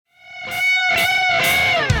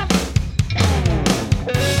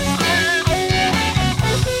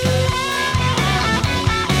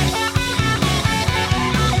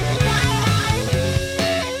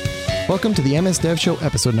Welcome to the MS Dev Show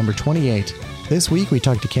episode number 28. This week we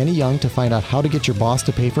talked to Kenny Young to find out how to get your boss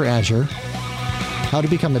to pay for Azure, how to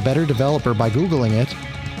become a better developer by Googling it,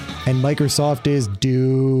 and Microsoft is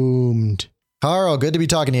doomed. Carl, good to be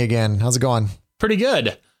talking to you again. How's it going? Pretty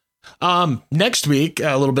good. Next week,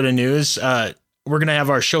 a little bit of news. We're going to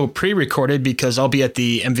have our show pre-recorded because I'll be at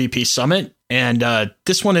the MVP Summit. And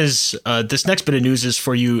this next bit of news is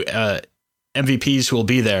for you MVPs who will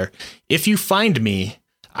be there. If you find me,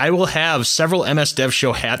 I will have several MS Dev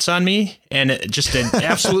Show hats on me and just an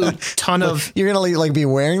absolute ton of... You're going to be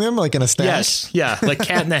wearing them like in a stack? Yes. Yeah. Like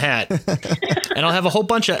Cat in the Hat. And I'll have a whole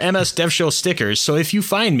bunch of MS Dev Show stickers. So if you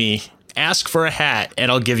find me, ask for a hat and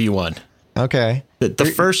I'll give you one. Okay.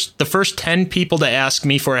 The first 10 people to ask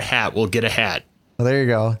me for a hat will get a hat. Well, there you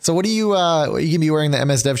go. So what are you going to be wearing the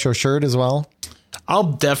MS Dev Show shirt as well?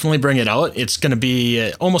 I'll definitely bring it out. It's going to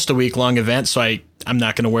be almost a week-long event, so I'm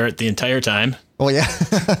not going to wear it the entire time. Oh, yeah.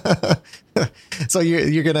 So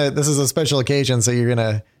you're going to, this is a special occasion, so you're going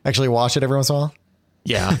to actually wash it every once in a while?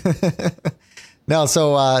 Yeah. No,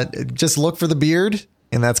 so just look for the beard,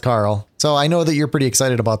 and that's Carl. So I know that you're pretty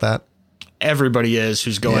excited about that. Everybody is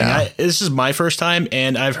who's going. Yeah. This is my first time,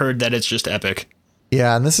 and I've heard that it's just epic.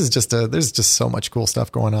 Yeah, and this is there's just so much cool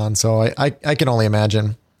stuff going on, so I can only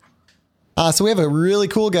imagine. So we have a really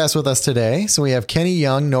cool guest with us today. So we have Kenny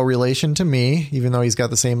Young, no relation to me, even though he's got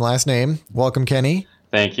the same last name. Welcome, Kenny.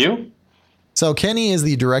 Thank you. So Kenny is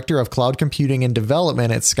the director of cloud computing and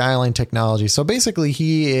development at Skyline Technology. So basically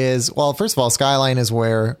he is, well, first of all, Skyline is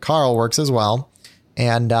where Carl works as well.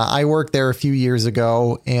 And I worked there a few years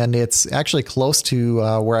ago, and it's actually close to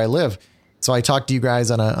where I live. So I talked to you guys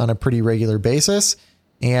on a pretty regular basis.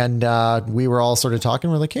 And we were all sort of talking.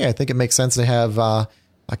 We're like, hey, I think it makes sense to have a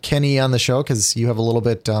Kenny on the show because you have a little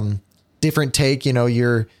bit different take. You know,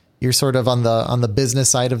 you're sort of on the business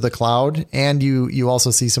side of the cloud, and you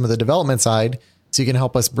also see some of the development side, so you can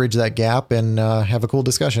help us bridge that gap and have a cool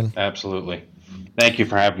discussion. Absolutely. Thank you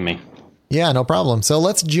for having me. Yeah, no problem. So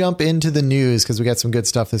let's jump into the news because we got some good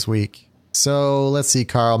stuff this week. So let's see,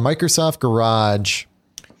 Carl, Microsoft Garage.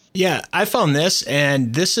 Yeah, I found this,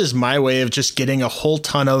 and this is my way of just getting a whole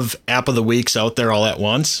ton of app of the weeks out there all at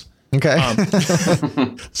once. Okay.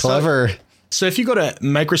 Clever. So if you go to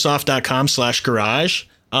Microsoft.com/garage,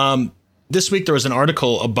 this week there was an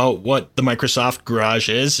article about what the Microsoft Garage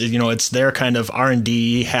is. You know, it's their kind of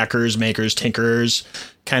R&D, hackers, makers, tinkerers,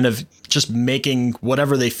 kind of just making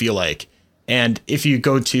whatever they feel like. And if you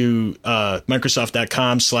go to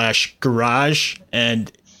Microsoft.com/garage,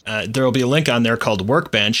 and there will be a link on there called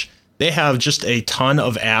Workbench, they have just a ton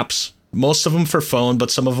of apps, most of them for phone, but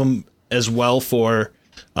some of them as well for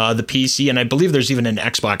the PC, and I believe there's even an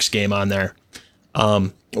Xbox game on there.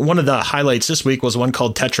 One of the highlights this week was one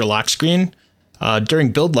called Tetra Lock Screen.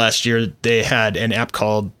 During Build last year, they had an app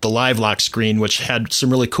called the Live Lock Screen, which had some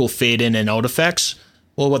really cool fade in and out effects.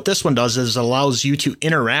 Well, what this one does is allows you to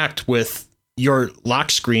interact with your lock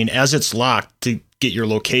screen as it's locked to get your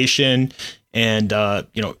location and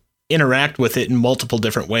interact with it in multiple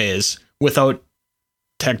different ways without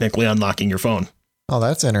technically unlocking your phone. Oh,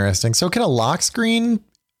 that's interesting. So can a lock screen...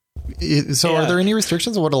 Are there any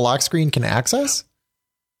restrictions on what a lock screen can access?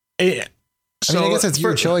 I guess it's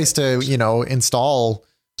your choice to, install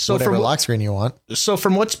whatever lock screen you want. So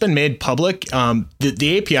from what's been made public,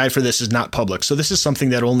 the API for this is not public. So this is something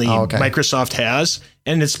that only Microsoft has.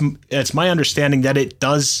 And it's my understanding that it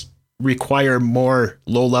does require more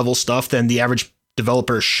low-level stuff than the average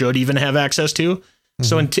developer should even have access to.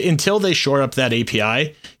 So until they shore up that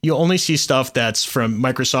API, you'll only see stuff that's from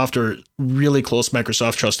Microsoft or really close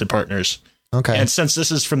Microsoft trusted partners. Okay. And since this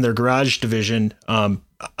is from their Garage division,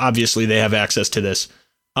 obviously they have access to this.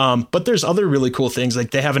 But there's other really cool things. Like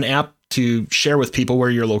they have an app to share with people where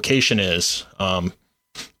your location is.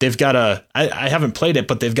 They've got I haven't played it,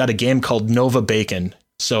 but they've got a game called Nova Bacon.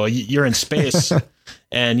 So you're in space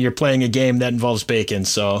and you're playing a game that involves bacon.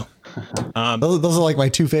 So... those are like my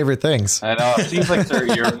two favorite things. I know. It seems like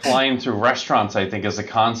you're flying through restaurants, I think, is a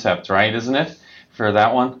concept, right? Isn't it? For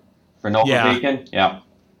that one? For Nova Bacon? Yeah.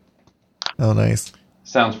 Oh, nice.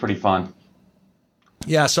 Sounds pretty fun.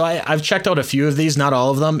 Yeah, so I've checked out a few of these, not all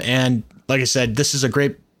of them. And like I said, this is a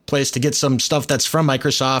great place to get some stuff that's from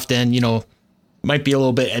Microsoft and, might be a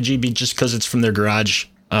little bit edgy just because it's from their Garage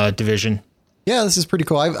division. Yeah, this is pretty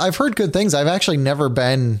cool. I've heard good things. I've actually never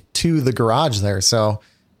been to the Garage there, so...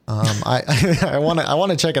 I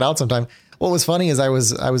want to check it out sometime. What was funny is I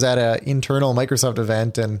was at an internal Microsoft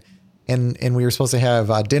event and we were supposed to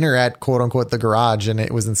have dinner at quote unquote the Garage, and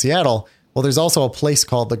it was in Seattle. Well, there's also a place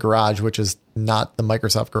called the Garage, which is not the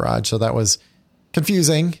Microsoft Garage. So that was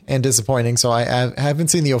confusing and disappointing. So I haven't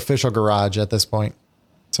seen the official Garage at this point.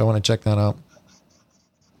 So I want to check that out.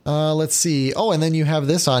 Let's see. Oh, and then you have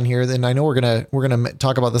this on here. Then I know we're gonna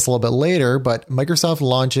talk about this a little bit later, but Microsoft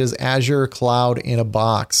launches Azure Cloud in a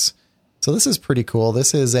box. So this is pretty cool.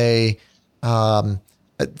 This is a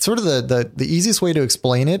sort of the easiest way to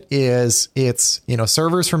explain it is it's,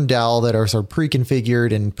 servers from Dell that are sort of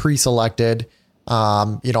pre-configured and pre-selected,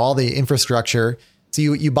 all the infrastructure. So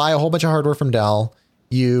you buy a whole bunch of hardware from Dell.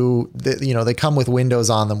 They come with Windows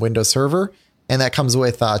on them, Windows Server, and that comes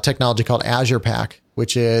with technology called Azure Pack,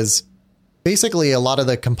 which is basically a lot of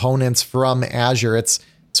the components from Azure. It's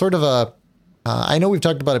sort of I know we've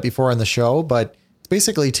talked about it before on the show, but it's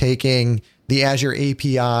basically taking the Azure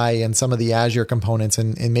API and some of the Azure components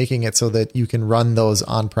and making it so that you can run those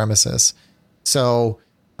on premises. So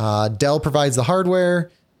Dell provides the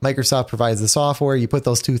hardware, Microsoft provides the software. You put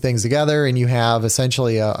those two things together and you have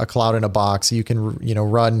essentially a cloud in a box. You can,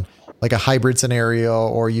 run like a hybrid scenario,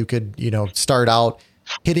 or you could, start out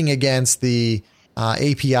hitting against the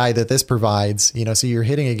API that this provides, so you're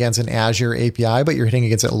hitting against an Azure API, but you're hitting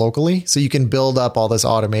against it locally. So you can build up all this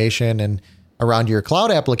automation and around your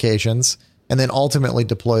cloud applications and then ultimately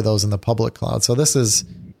deploy those in the public cloud. So this is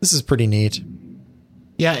pretty neat.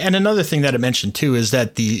 Yeah, and another thing that I mentioned too is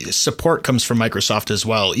that the support comes from Microsoft as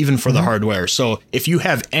well, even for the hardware. So if you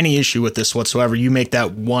have any issue with this whatsoever, you make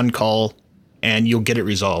that one call and you'll get it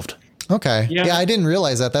resolved. Okay. Yeah, I didn't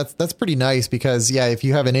realize that. That's pretty nice because if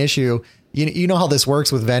you have an issue, you know how this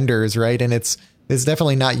works with vendors, right? And it's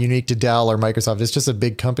definitely not unique to Dell or Microsoft. It's just a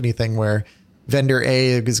big company thing where vendor A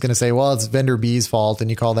is going to say, well, it's vendor B's fault, and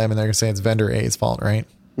you call them and they're going to say it's vendor A's fault, right?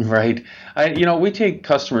 Right. We take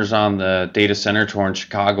customers on the data center tour in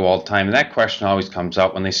Chicago all the time, and that question always comes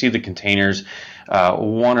up when they see the containers.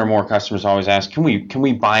 One or more customers always ask, can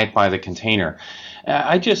we buy it by the container?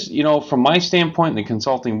 I just, from my standpoint, the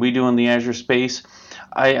consulting we do in the Azure space,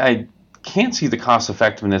 I can't see the cost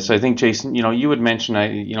effectiveness. I think, Jason, you had mentioned,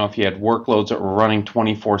 if you had workloads that were running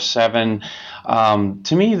 24/7,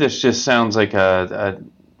 to me, this just sounds like I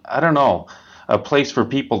don't know, a place for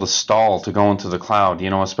people to stall to go into the cloud,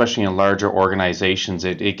 especially in larger organizations.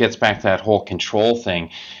 It gets back to that whole control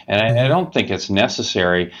thing. And I don't think it's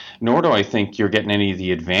necessary, nor do I think you're getting any of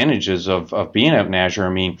the advantages of being out in Azure. I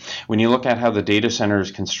mean, when you look at how the data center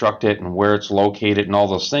is constructed and where it's located and all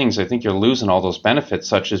those things, I think you're losing all those benefits,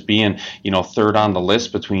 such as being, third on the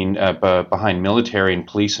list behind military and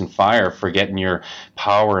police and fire for getting your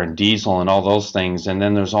power and diesel and all those things. And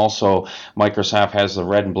then there's also Microsoft has the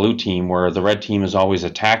red and blue team, where the red team is always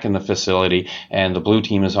attacking the facility and the blue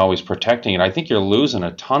team is always protecting it. I think you're losing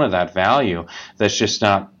a ton of that value that's just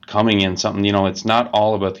not coming in something, it's not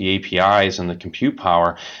all about the APIs and the compute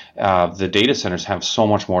power. The data centers have so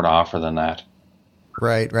much more to offer than that.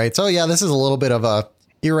 Right. So this is a little bit of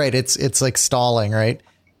you're right. It's like stalling, right?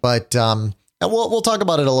 But we'll talk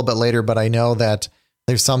about it a little bit later, but I know that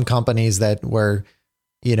there's some companies that where,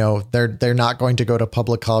 they're not going to go to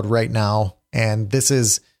public cloud right now. And this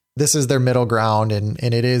is their middle ground. And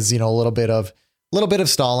it is, a little bit of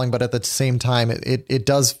stalling, but at the same time, it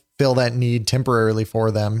does fill that need temporarily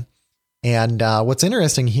for them. And what's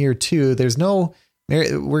interesting here too,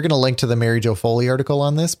 we're going to link to the Mary Jo Foley article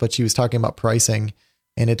on this, but she was talking about pricing,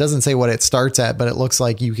 and it doesn't say what it starts at, but it looks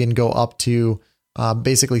like you can go up to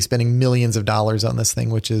basically spending millions of dollars on this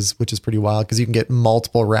thing, which is pretty wild because you can get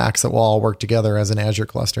multiple racks that will all work together as an Azure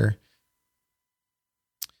cluster.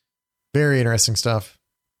 Very interesting stuff.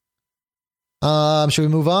 Should we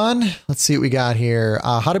move on? Let's see what we got here.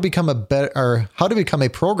 How to become a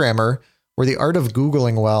programmer, or the art of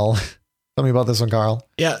Googling well. Tell me about this one, Carl.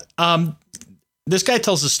 Yeah. This guy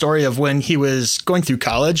tells the story of when he was going through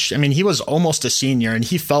college. I mean, he was almost a senior and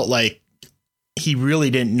he felt like he really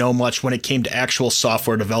didn't know much when it came to actual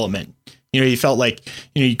software development. He felt like,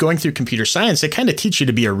 going through computer science, they kind of teach you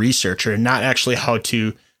to be a researcher and not actually how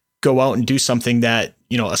to go out and do something that,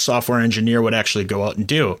 a software engineer would actually go out and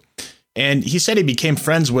do. And he said he became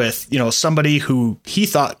friends with, somebody who he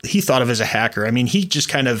thought of as a hacker. I mean, he just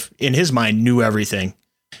kind of, in his mind, knew everything.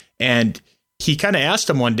 And he kind of asked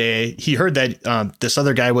him one day, he heard that this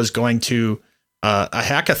other guy was going to a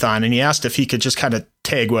hackathon, and he asked if he could just kind of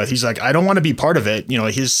tag with. He's like, I don't want to be part of it.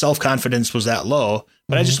 His self-confidence was that low,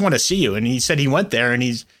 but I just want to see you. And he said he went there and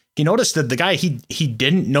he noticed that the guy, he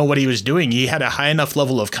didn't know what he was doing. He had a high enough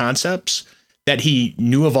level of concepts that he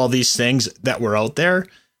knew of all these things that were out there,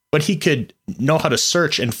 but he could know how to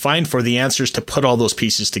search and find for the answers to put all those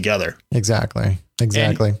pieces together. Exactly.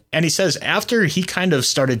 And he says after he kind of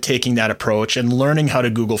started taking that approach and learning how to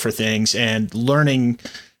Google for things and learning,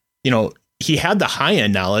 he had the high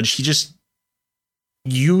end knowledge. He just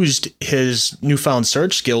used his newfound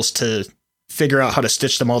search skills to figure out how to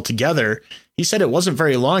stitch them all together. He said it wasn't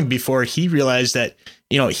very long before he realized that,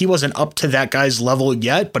 he wasn't up to that guy's level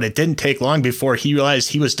yet, but it didn't take long before he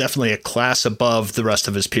realized he was definitely a class above the rest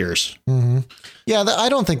of his peers. Mm-hmm. Yeah, I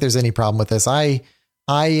don't think there's any problem with this. I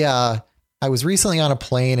was recently on a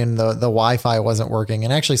plane and the Wi-Fi wasn't working.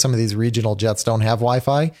 And actually some of these regional jets don't have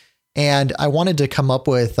Wi-Fi. And I wanted to come up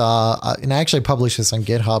with, and I actually published this on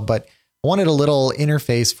GitHub, but I wanted a little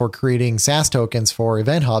interface for creating SAS tokens for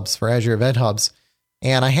event hubs, for Azure Event Hubs.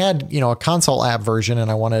 And I had, a console app version, and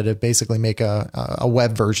I wanted to basically make a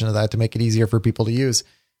web version of that to make it easier for people to use.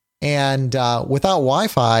 And without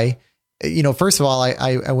Wi-Fi, first of all,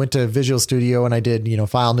 I went to Visual Studio and I did,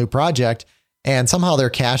 file new project, and somehow they're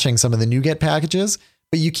caching some of the NuGet packages,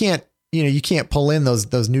 but you can't pull in those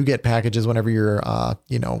NuGet packages whenever you're,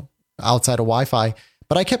 outside of Wi-Fi.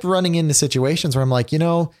 But I kept running into situations where I'm like,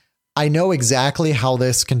 I know exactly how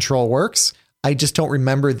this control works. I just don't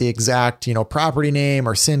remember the exact, property name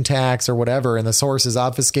or syntax or whatever, and the source is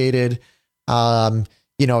obfuscated. So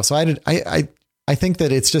I think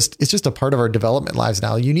that it's just a part of our development lives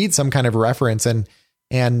now. You need some kind of reference, and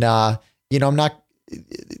the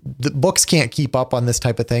books can't keep up on this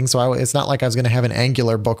type of thing. So it's not like I was going to have an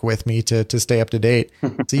Angular book with me to stay up to date.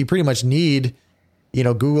 So you pretty much need,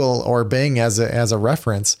 Google or Bing as a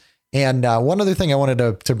reference. And one other thing I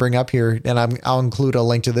wanted to bring up here, and I'll include a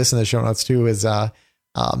link to this in the show notes too, is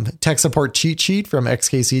tech support cheat sheet from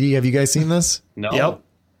XKCD. Have you guys seen this? No. Yep.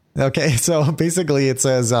 Okay. So basically it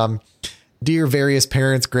says, dear various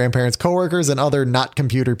parents, grandparents, coworkers, and other not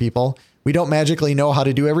computer people, we don't magically know how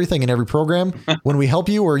to do everything in every program. When we help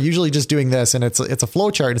you, we're usually just doing this. And it's a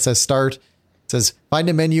flow chart. It says start. It says find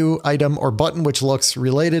a menu item or button which looks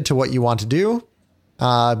related to what you want to do.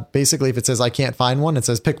 Basically, if it says I can't find one, it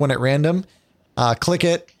says pick one at random, click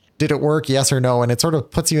it. Did it work? Yes or no? And it sort of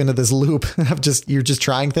puts you into this loop of you're just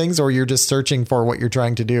trying things, or you're just searching for what you're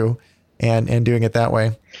trying to do and doing it that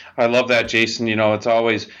way. I love that, Jason. It's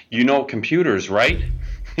always, computers, right?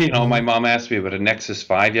 My mom asked me about a Nexus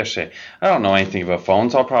 5 yesterday. I don't know anything about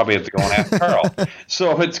phones. I'll probably have to go and ask Carl.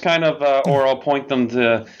 So it's kind of, or I'll point them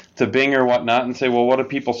to Bing or whatnot and say, well, what are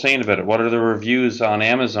people saying about it? What are the reviews on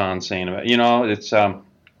Amazon saying about it? It's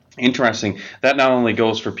interesting. That not only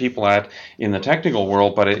goes for people in the technical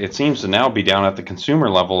world, but it seems to now be down at the consumer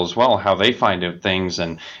level as well, how they find things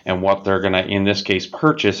and what they're going to, in this case,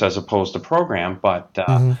 purchase as opposed to program. But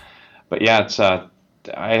yeah, it's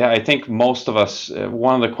I think most of us,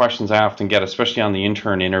 one of the questions I often get, especially on the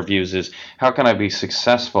intern interviews, is how can I be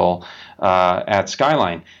successful at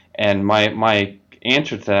Skyline? And my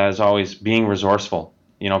answer to that is always being resourceful.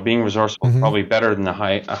 Being resourceful is probably better than a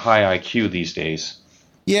high IQ these days.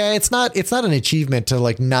 Yeah, it's not an achievement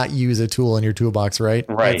to not use a tool in your toolbox, right?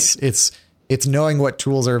 Right. It's knowing what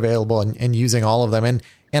tools are available and using all of them. And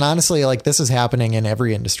honestly, this is happening in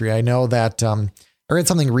every industry. I know that I read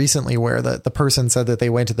something recently where the person said that they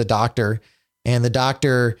went to the doctor, and the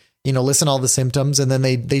doctor, listened to all the symptoms, and then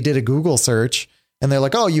they did a Google search, and they're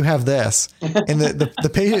like, oh, you have this. And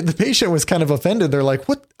the patient was kind of offended. They're like,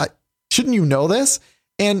 what? Shouldn't you know this?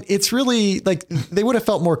 And it's really they would have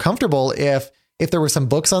felt more comfortable if there were some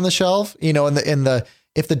books on the shelf,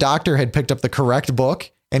 if the doctor had picked up the correct book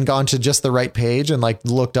and gone to just the right page and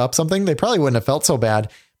looked up something, they probably wouldn't have felt so bad.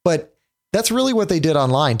 But that's really what they did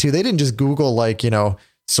online too. They didn't just Google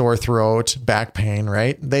sore throat, back pain,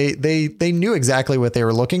 right? They knew exactly what they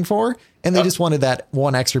were looking for, and they just wanted that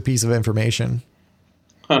one extra piece of information.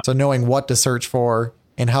 So knowing what to search for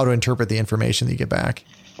and how to interpret the information that you get back.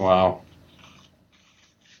 Wow.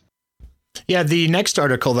 Yeah, the next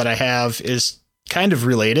article that I have is kind of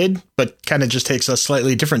related, but kind of just takes a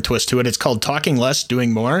slightly different twist to it. It's called Talking Less,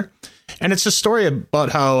 Doing More. And it's a story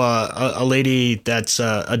about how a lady that's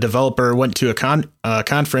a developer went to a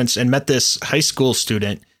conference and met this high school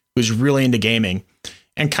student who's really into gaming,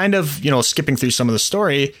 and kind of, skipping through some of the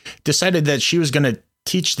story, decided that she was going to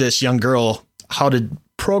teach this young girl how to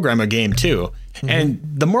program a game too. Mm-hmm. And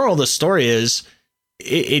the moral of the story is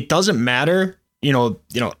it doesn't matter,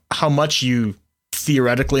 how much you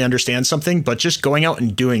theoretically understand something, but just going out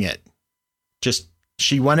and doing it.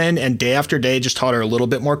 She went in and day after day just taught her a little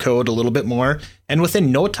bit more code, a little bit more. And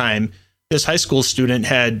within no time, this high school student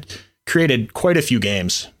had created quite a few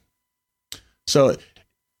games. So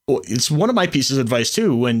it's one of my pieces of advice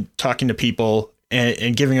too, when talking to people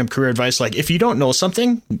and giving them career advice. If you don't know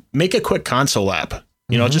something, make a quick console app,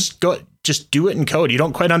 just do it in code. You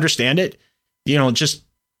don't quite understand it. Just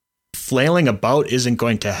flailing about isn't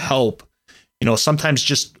going to help. Sometimes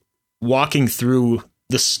just walking through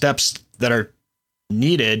the steps that are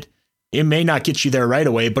needed, it may not get you there right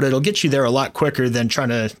away, but it'll get you there a lot quicker than trying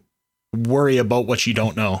to worry about what you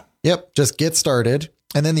don't know. Yep. Just get started.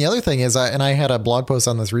 And then the other thing is, I had a blog post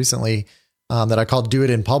on this recently that I called Do It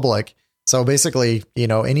in Public. So basically,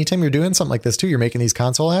 anytime you're doing something like this too, you're making these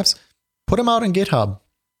console apps, put them out on GitHub,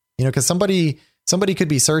 because somebody could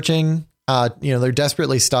be searching, they're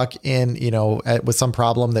desperately stuck in, with some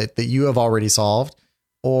problem that you have already solved,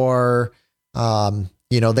 or,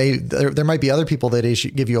 there might be other people that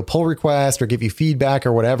should give you a pull request or give you feedback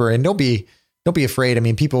or whatever. And don't be afraid. I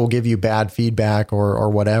mean, people will give you bad feedback or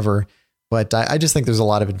whatever, but I just think there's a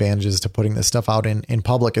lot of advantages to putting this stuff out in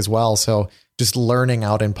public as well. So just learning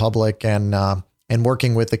out in public and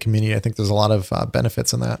working with the community, I think there's a lot of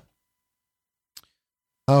benefits in that.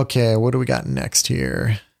 Okay. What do we got next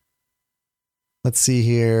here? Let's see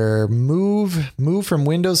here. Move from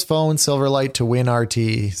Windows Phone Silverlight to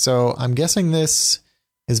WinRT. So I'm guessing this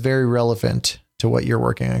is very relevant to what you're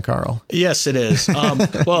working on, Carl. Yes, it is.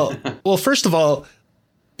 Well, first of all,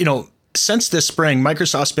 since this spring,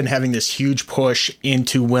 Microsoft's been having this huge push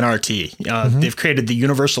into WinRT. They've created the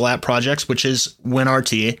Universal App Projects, which is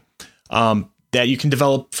WinRT, that you can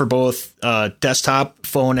develop for both desktop,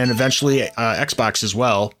 phone, and eventually Xbox as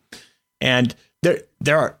well. And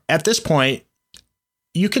there are, at this point,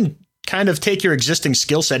 you can kind of take your existing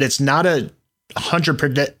skill set. It's not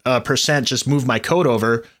 100% just move my code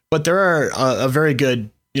over, but there are a very good,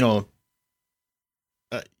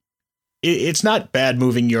 it's not bad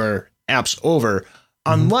moving your apps over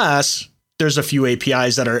unless there's a few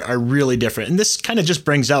APIs that are really different. And this kind of just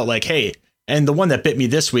brings out like, hey, and the one that bit me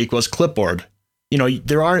this week was Clipboard.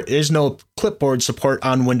 There's no Clipboard support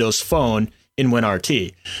on Windows Phone in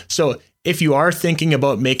WinRT. So if you are thinking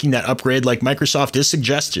about making that upgrade, like Microsoft is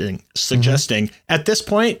suggesting at this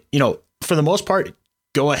point, for the most part,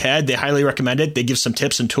 go ahead. They highly recommend it. They give some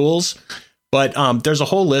tips and tools, but there's a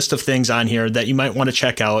whole list of things on here that you might want to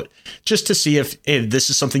check out just to see if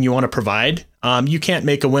this is something you want to provide. You can't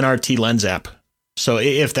make a WinRT Lens app. So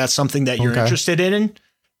if that's something that you're interested in,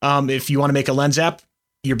 if you want to make a Lens app,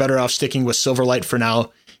 you're better off sticking with Silverlight for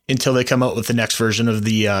now until they come out with the next version of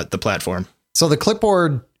the platform. So the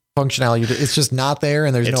Clipboard functionality, it's just not there,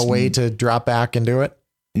 and there's no way to drop back and do it?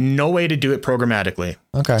 No way to do it programmatically.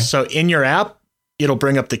 Okay. So in your app, it'll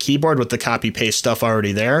bring up the keyboard with the copy paste stuff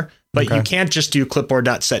already there, but you can't just do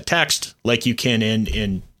clipboard.setText like you can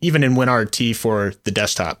even in WinRT for the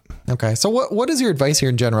desktop. Okay. So what is your advice here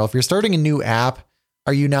in general? If you're starting a new app,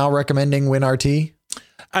 are you now recommending WinRT?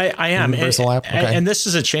 I am. Universal app? Okay. And this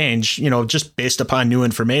is a change, just based upon new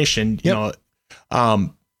information,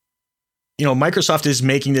 Microsoft is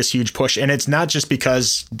making this huge push, and it's not just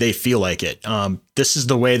because they feel like it. This is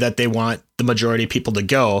the way that they want the majority of people to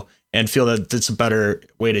go and feel that it's a better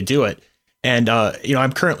way to do it. And,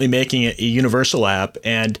 I'm currently making a universal app,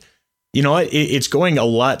 and it's going a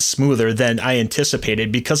lot smoother than I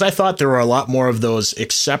anticipated because I thought there were a lot more of those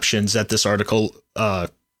exceptions that this article,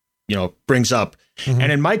 brings up.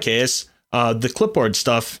 And in my case, the Clipboard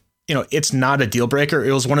stuff, it's not a deal breaker.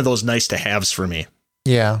 It was one of those nice to haves for me.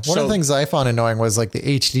 Yeah. One of the things I found annoying was like the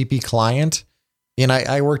HTTP client. And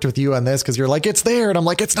I worked with you on this because you're like, it's there. And I'm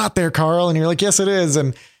like, it's not there, Carl. And you're like, yes, it is.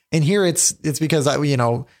 And here it's because I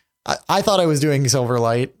thought I was doing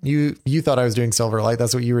Silverlight. You thought I was doing Silverlight.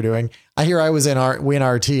 That's what you were doing. I was in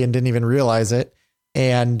WinRT and didn't even realize it.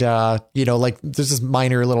 And, there's just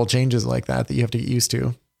minor little changes like that you have to get used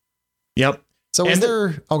to. Yep. So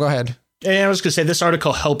go ahead. And I was going to say, this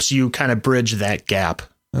article helps you kind of bridge that gap.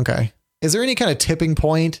 Okay. Is there any kind of tipping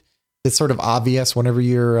point that's sort of obvious whenever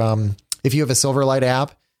you're, if you have a Silverlight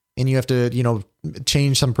app and you have to,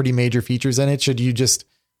 change some pretty major features in it? Should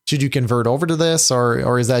you convert over to this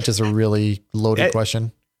or is that just a really loaded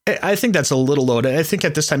question? I think that's a little loaded. I think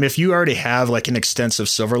at this time, if you already have like an extensive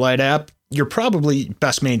Silverlight app, you're probably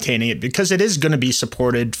best maintaining it because it is going to be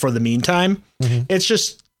supported for the meantime. It's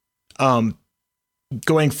just,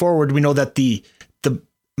 going forward, we know that the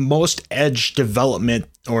most edge development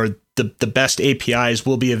or the best APIs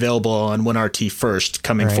will be available on WinRT first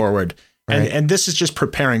coming forward. And this is just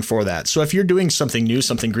preparing for that. So if you're doing something new,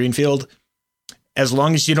 something greenfield, as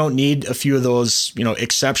long as you don't need a few of those,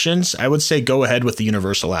 exceptions, I would say go ahead with the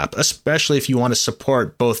universal app, especially if you want to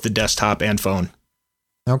support both the desktop and phone.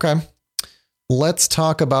 Okay. Let's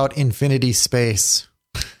talk about Infinity Space.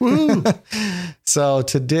 So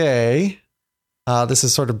today, this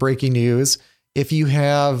is sort of breaking news. If you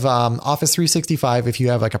have Office 365, if you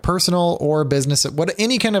have like a personal or business,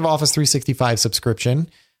 any kind of Office 365 subscription,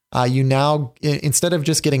 you now, instead of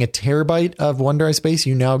just getting a terabyte of OneDrive space,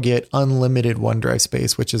 you now get unlimited OneDrive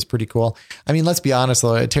space, which is pretty cool. I mean, let's be honest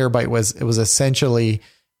though, a terabyte was essentially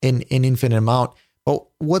an infinite amount. But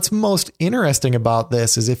what's most interesting about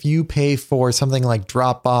this is if you pay for something like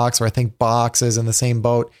Dropbox, or I think Box is in the same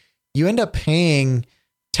boat, you end up paying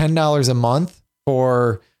 $10 a month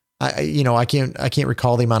for, I can't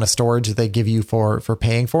recall the amount of storage that they give you for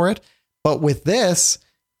paying for it. But with this,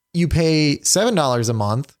 you pay $7 a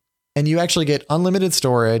month and you actually get unlimited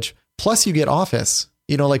storage. Plus you get Office,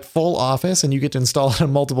 like full Office, and you get to install it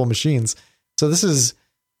on multiple machines. So this is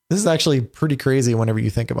actually pretty crazy whenever you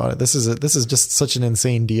think about it. This is just such an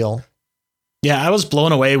insane deal. Yeah, I was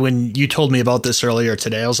blown away when you told me about this earlier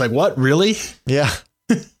today. I was like, what, really? Yeah,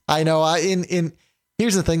 I know.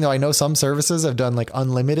 Here's the thing though. I know some services have done like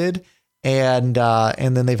unlimited and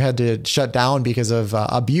then they've had to shut down because of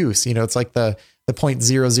abuse. It's like the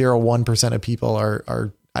 0.001% of people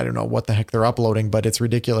are, I don't know what the heck they're uploading, but it's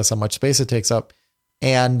ridiculous how much space it takes up.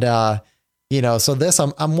 And, so this,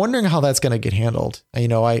 I'm wondering how that's going to get handled.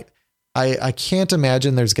 I can't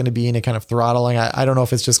imagine there's going to be any kind of throttling. I don't know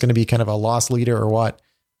if it's just going to be kind of a loss leader or what.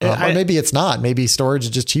 Or maybe it's not. Maybe storage is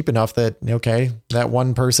just cheap enough that, okay, that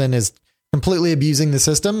one person is completely abusing the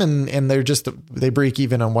system and they break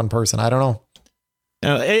even on one person. I don't know.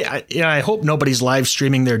 I hope nobody's live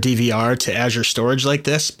streaming their DVR to Azure Storage like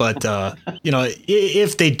this, but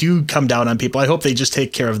if they do come down on people, I hope they just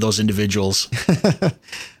take care of those individuals.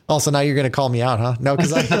 Also, now you're going to call me out, huh? No,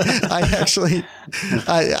 because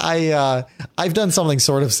I've done something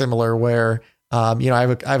sort of similar where, I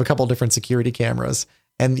have a couple different security cameras,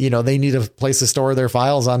 and they need a place to store their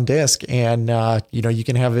files on disk, and you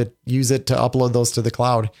can use it to upload those to the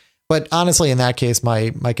cloud. But honestly, in that case,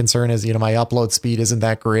 my concern is my upload speed isn't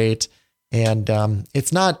that great, and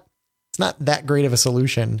it's not that great of a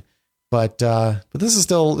solution. But this is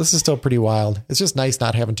still pretty wild. It's just nice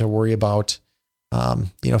not having to worry about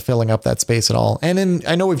filling up that space at all. And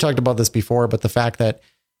I know we've talked about this before, but the fact that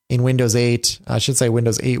in Windows 8, I should say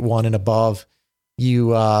Windows 8.1 and above,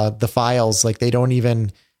 the files, like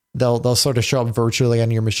they'll sort of show up virtually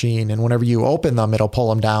on your machine. And whenever you open them, it'll pull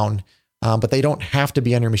them down. But they don't have to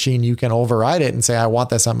be on your machine. You can override it and say, I want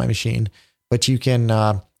this on my machine, but you can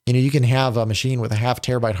have a machine with a 0.5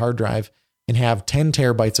 terabyte hard drive and have 10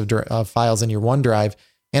 terabytes of files in your OneDrive.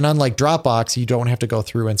 And unlike Dropbox, you don't have to go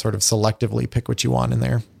through and sort of selectively pick what you want in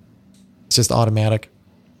there. It's just automatic.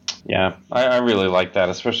 Yeah, I really like that,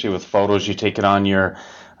 especially with photos. You take it on your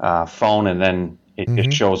phone and then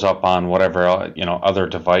it shows up on whatever other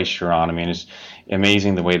device you're on. I mean, it's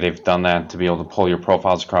amazing the way they've done that to be able to pull your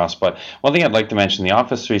profiles across. But one thing I'd like to mention, the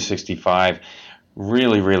Office 365,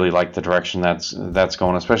 really, really like the direction that's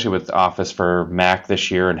going, especially with Office for Mac this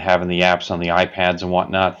year and having the apps on the iPads and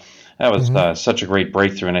whatnot. That was such a great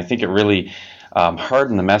breakthrough, and I think it really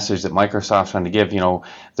hardened the message that Microsoft's trying to give.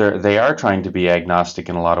 They are trying to be agnostic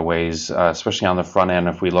in a lot of ways, especially on the front end.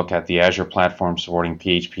 If we look at the Azure platform supporting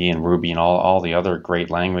PHP and Ruby and all the other great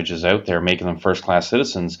languages out there, making them first-class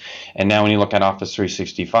citizens. And now when you look at Office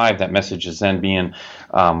 365, that message is then being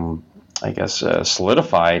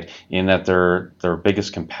solidified in that their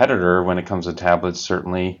biggest competitor when it comes to tablets,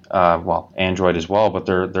 certainly, Android as well, but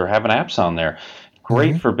they're having apps on there.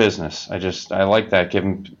 Great for business. I like that.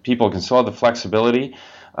 Giving people can still have the flexibility,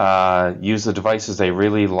 use the devices they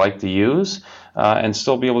really like to use, and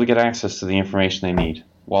still be able to get access to the information they need.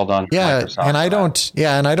 Well done. Yeah, Microsoft.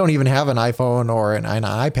 and I don't even have an iPhone or an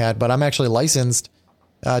iPad, but I'm actually licensed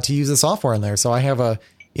to use the software in there. So I have a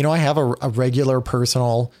regular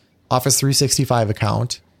personal Office 365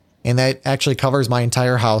 account, and that actually covers my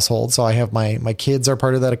entire household. So I have my kids are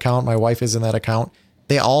part of that account. My wife is in that account.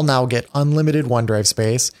 They all now get unlimited OneDrive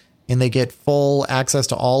space, and they get full access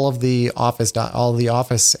to all of the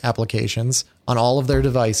Office applications on all of their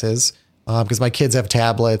devices. Because my kids have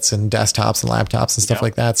tablets and desktops and laptops and stuff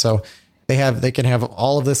like that. So they can have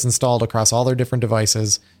all of this installed across all their different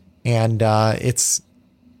devices. And it's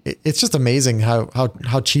just amazing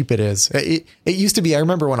how cheap it is. It used to be, I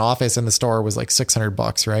remember when Office in the store was like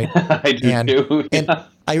 $600, right? I do too. Yeah. And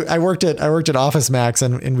I worked at Office Max,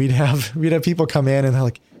 and we'd have people come in and they're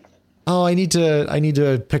like, oh, I need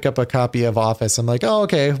to pick up a copy of Office. I'm like, oh,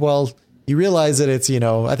 okay. Well, you realize that it's,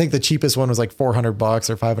 I think the cheapest one was like $400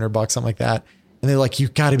 or $500, something like that. And they're like, you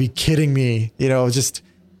gotta be kidding me. Just,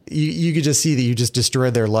 you could just see that you just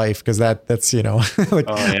destroyed their life. Because that's,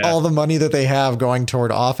 all the money that they have going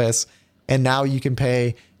toward Office. And now you can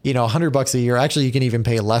pay, $100 a year. Actually, you can even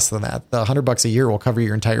pay less than that. The $100 a year will cover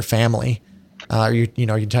your entire family, your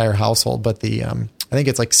entire household. But I think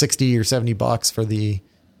it's like $60 or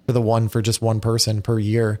 $70 for just one person per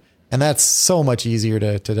year. And that's so much easier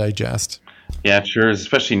to digest. Yeah, it sure is.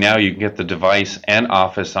 Especially now you can get the device and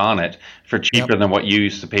Office on it for cheaper than what you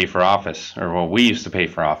used to pay for Office, or what we used to pay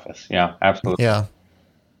for Office. Yeah, absolutely. Yeah.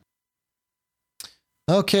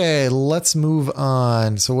 Okay, let's move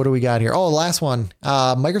on. So what do we got here? Oh, last one.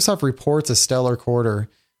 Microsoft reports a stellar quarter.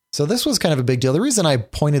 So this was kind of a big deal. The reason I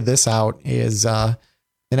pointed this out is, and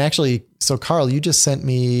actually, so Carl, you just sent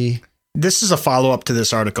me. This is a follow-up to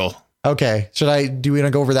this article. Okay. Do we want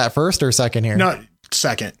to go over that first or second here? No,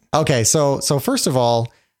 second. Okay. So first of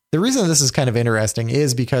all, the reason this is kind of interesting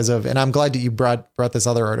is because of, and I'm glad that you brought this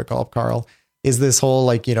other article up, Carl, is this whole,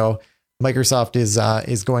 like, Microsoft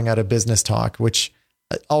is going out of business talk, which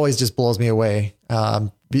always just blows me away.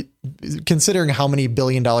 Considering how many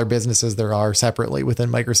billion-dollar businesses there are separately within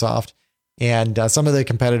Microsoft, and some of the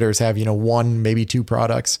competitors have, one, maybe two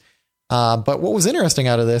products. But what was interesting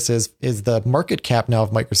out of this is the market cap now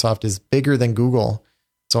of Microsoft is bigger than Google.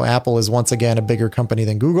 So Apple is once again a bigger company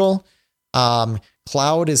than Google.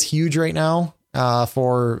 Cloud is huge right now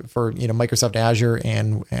for Microsoft Azure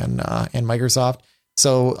and Microsoft.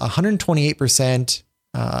 So 128%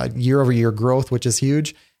 year over year growth, which is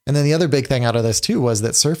huge. And then the other big thing out of this too was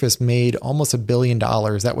that Surface made almost $1 billion.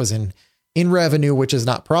 That was in revenue, which is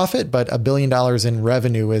not profit, but $1 billion in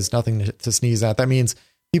revenue is nothing to sneeze at. That means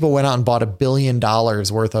people went out and bought $1 billion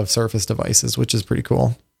worth of Surface devices, which is pretty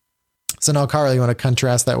cool. So now, Carl, you want to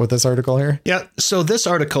contrast that with this article here? Yeah. So this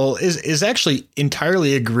article is actually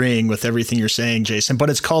entirely agreeing with everything you're saying, Jason, but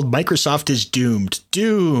it's called Microsoft is Doomed.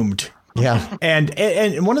 Doomed. Yeah.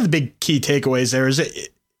 And one of the big key takeaways there is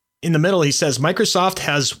in the middle, he says Microsoft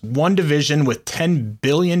has one division with $10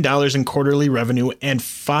 billion in quarterly revenue and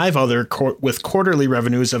 5 other with quarterly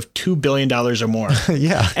revenues of $2 billion or more.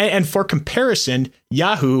 Yeah. And for comparison,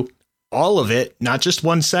 Yahoo, all of it, not just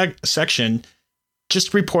one section,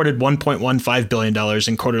 just reported $1.15 billion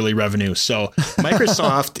in quarterly revenue. So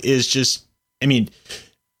Microsoft is just,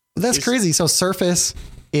 that's crazy. So Surface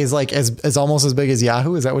is like as almost as big as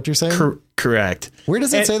Yahoo. Is that what you're saying? Correct. Where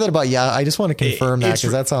does it say that about Yahoo? I just want to confirm that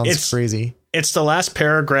because that sounds crazy. It's the last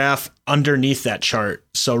paragraph underneath that chart.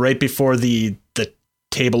 So right before the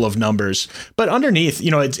table of numbers, but underneath,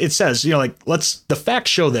 it says, the facts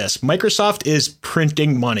show this: Microsoft is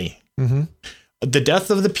printing money. Mm-hmm. The death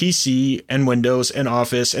of the PC and Windows and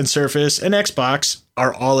Office and Surface and Xbox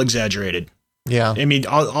are all exaggerated. Yeah.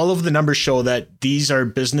 All of the numbers show that these are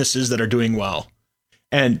businesses that are doing well.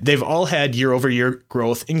 And they've all had year over year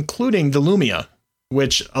growth, including the Lumia,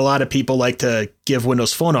 which a lot of people like to give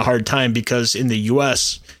Windows Phone a hard time because in the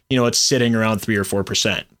US, it's sitting around 3 or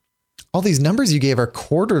 4%. All these numbers you gave are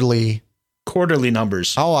quarterly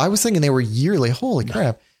numbers. Oh, I was thinking they were yearly. Holy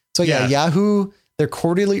crap. So yeah, Yahoo, their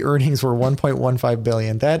quarterly earnings were $1.15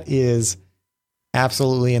 billion. That is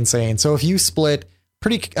absolutely insane. So if you split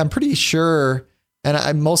I'm pretty sure,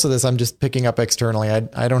 and most of this I'm just picking up externally. I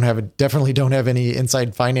definitely don't have any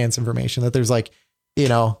inside finance information that there's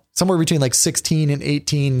somewhere between 16 and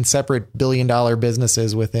 18 separate billion-dollar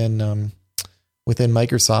businesses within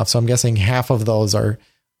Microsoft. So I'm guessing half of those are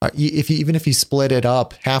even if you split it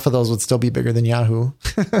up, half of those would still be bigger than Yahoo.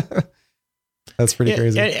 That's pretty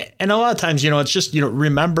crazy. And a lot of times, it's just,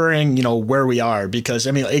 remembering, where we are, because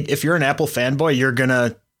if you're an Apple fanboy, you're going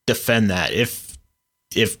to defend that.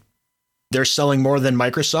 If they're selling more than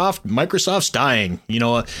Microsoft's dying.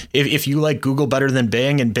 If you like Google better than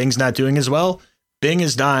Bing and Bing's not doing as well, Bing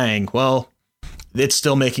is dying. Well, it's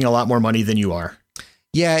still making a lot more money than you are.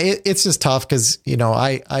 Yeah, it's just tough because,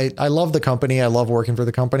 I love the company. I love working for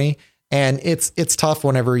the company. And it's tough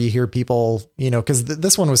whenever you hear people, because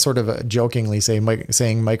this one was sort of jokingly saying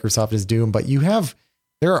Microsoft is doomed. But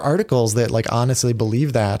there are articles that honestly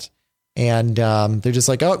believe that. And they're just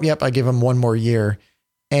like, oh, yep, I give them one more year.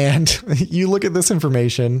 And you look at this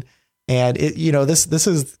information and this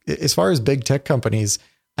is, as far as big tech companies,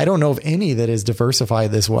 I don't know of any that is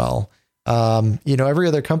diversified this well. Every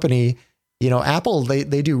other company, Apple,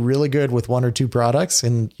 they do really good with one or two products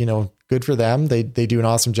and, good for them. They do an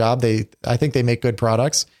awesome job. I think they make good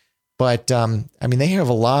products, but they have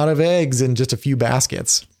a lot of eggs in just a few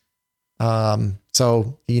baskets.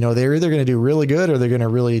 So, they're either going to do really good or they're going to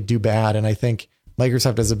really do bad. And I think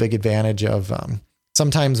Microsoft has a big advantage of,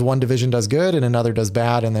 sometimes one division does good and another does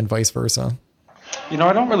bad, and then vice versa. I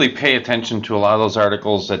don't really pay attention to a lot of those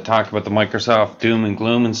articles that talk about the Microsoft doom and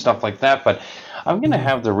gloom and stuff like that, but I'm going to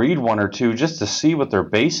have to read one or two just to see what they're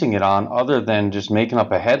basing it on, other than just making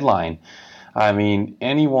up a headline.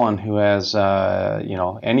 Anyone who has,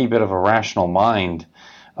 any bit of a rational mind,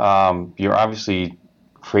 you're obviously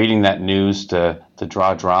creating that news to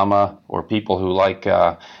draw drama, or people who like,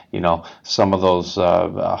 some of those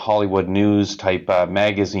Hollywood news type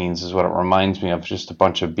magazines is what it reminds me of, just a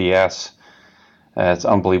bunch of BS. It's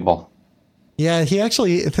unbelievable. Yeah, he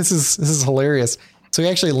actually, this is hilarious. So he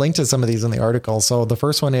actually linked to some of these in the article. So the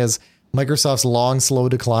first one is Microsoft's long, slow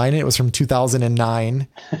decline. It was from 2009.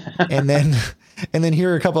 and then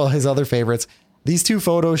here are a couple of his other favorites. these two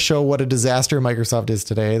photos show what a disaster Microsoft is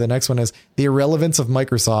today. The next one is the irrelevance of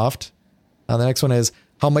Microsoft. The next one is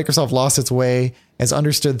how Microsoft lost its way as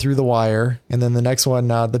understood through the wire. And then the next one,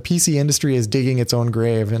 the PC industry is digging its own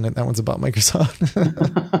grave. And that one's about Microsoft.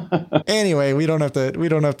 Anyway, we don't have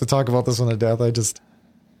to talk about this one to death.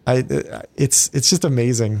 It's just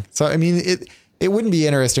amazing. So, I mean, it wouldn't be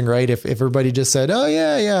interesting, right? If everybody just said, oh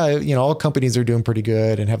yeah, all companies are doing pretty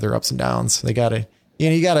good and have their ups and downs. They gotta,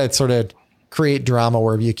 you gotta sort of create drama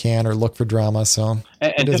wherever you can or look for drama. So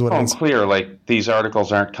and just so I'm clear, like these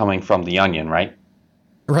articles aren't coming from The Onion, right?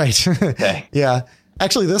 Right. Okay. Yeah.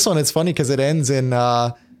 Actually, this one, it's funny because it ends in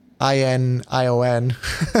INION.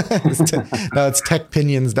 No, it's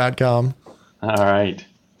techpinions.com. All right.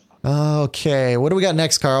 Okay. What do we got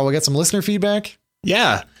next, Carl? We got some listener feedback?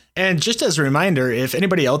 Yeah. And just as a reminder, if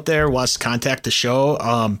anybody out there wants to contact the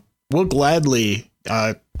show, we'll gladly,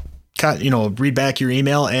 read back your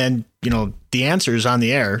email and, the answers on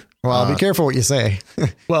the air. Well, be careful what you say.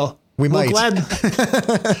 Well, we might.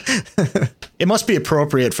 It must be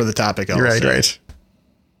appropriate for the topic. Right.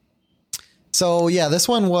 So yeah, this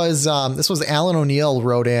was Alan O'Neill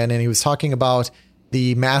wrote in, and he was talking about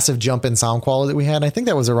the massive jump in sound quality that we had. I think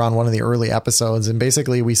that was around one of the early episodes. And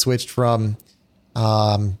basically we switched from,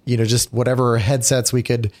 just whatever headsets we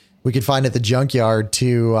could find at the junkyard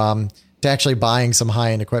to actually buying some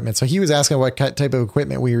high end equipment. So he was asking what type of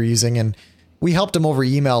equipment we were using, and we helped him over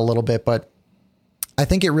email a little bit, but I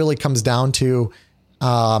think it really comes down to,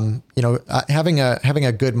 having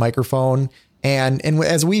a good microphone. And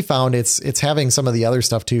as we found, it's having some of the other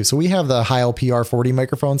stuff too. So we have the Heil PR40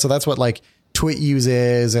 microphone. So that's what like Twit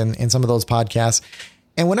uses and some of those podcasts.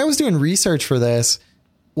 And when I was doing research for this,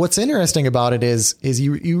 what's interesting about it is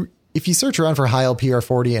you if you search around for Heil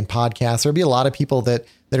PR40 and podcasts, there'll be a lot of people that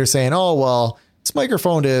are saying, oh, well, this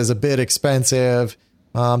microphone is a bit expensive.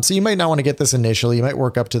 So you might not want to get this initially. You might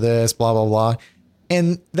work up to this, blah, blah, blah.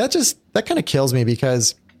 And that kind of kills me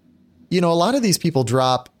because, a lot of these people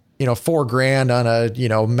drop, $4,000 on a,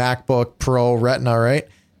 MacBook Pro Retina, right?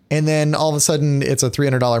 And then all of a sudden it's a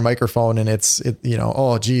 $300 microphone and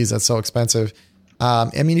oh geez, that's so expensive.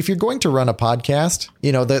 If you're going to run a podcast,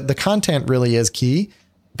 the content really is key,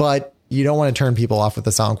 but you don't want to turn people off with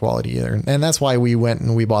the sound quality either. And that's why we went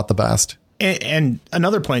and we bought the best. And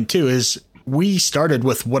another point too is we started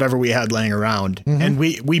with whatever we had laying around, and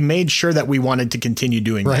we made sure that we wanted to continue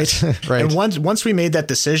doing this. Right. And once we made that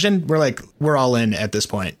decision, we're all in at this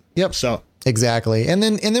point. Yep. So exactly. And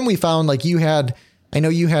then we found like I know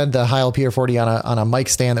you had the Heil PR40 on a mic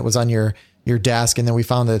stand that was on your desk. And then we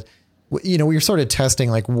found that, we were sort of testing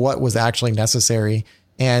like what was actually necessary.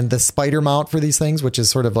 And the spider mount for these things, which is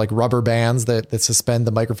sort of like rubber bands that suspend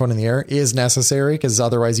the microphone in the air, is necessary because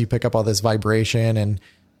otherwise you pick up all this vibration and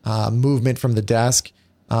movement from the desk.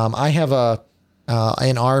 I have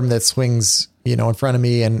an arm that swings, in front of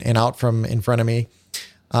me and out from in front of me.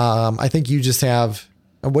 I think you just have,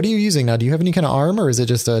 what are you using now? Do you have any kind of arm or is it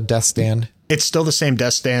just a desk stand? It's still the same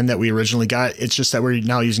desk stand that we originally got. It's just that we're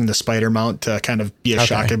now using the spider mount to kind of be a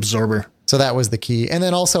shock absorber. So that was the key. And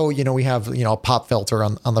then also, we have, a pop filter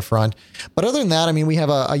on the front. But other than that, we have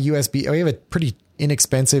a USB, we have a pretty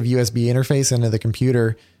inexpensive USB interface into the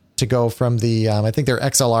computer to go from the, I think they're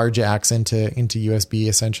XLR jacks into USB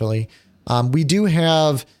essentially. We do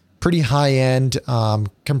have pretty high end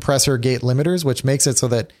compressor gate limiters, which makes it so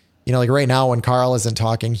that, like right now when Carl isn't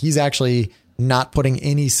talking, he's actually not putting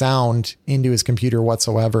any sound into his computer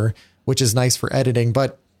whatsoever, which is nice for editing.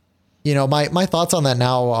 But, my thoughts on that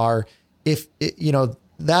now are if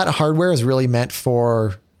that hardware is really meant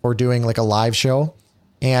for doing like a live show.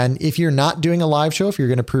 And if you're not doing a live show, if you're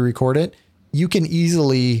going to pre-record it, you can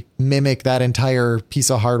easily mimic that entire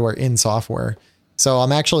piece of hardware in software. So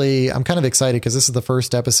I'm kind of excited because this is the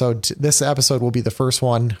first episode. This episode will be the first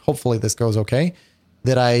one. Hopefully this goes okay,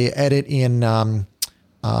 that I edit in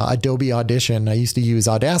Adobe Audition. I used to use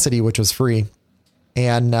Audacity, which was free.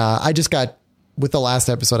 And with the last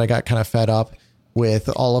episode, I got kind of fed up with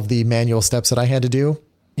all of the manual steps that I had to do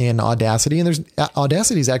in Audacity. And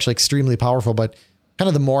Audacity is actually extremely powerful, but kind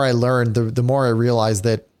of the more I learned, the more I realized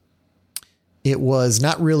that it was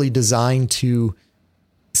not really designed to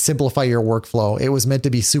simplify your workflow. It was meant to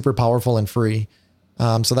be super powerful and free.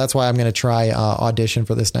 So that's why I'm going to try Audition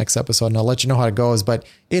for this next episode, and I'll let you know how it goes. But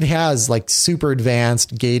it has like super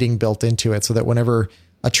advanced gating built into it so that whenever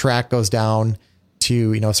a track goes down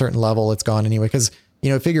to, a certain level, it's gone anyway. Because,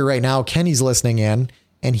 figure right now, Kenny's listening in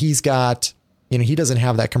and he's got, he doesn't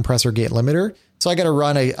have that compressor gate limiter. So I got to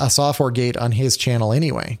run a software gate on his channel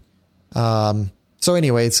anyway. So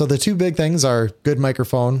the two big things are good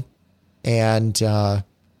microphone and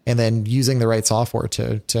then using the right software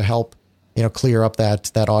to help clear up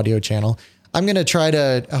that audio channel. I'm going to try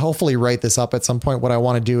to hopefully write this up at some point. What I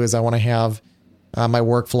want to do is I want to have my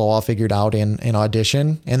workflow all figured out in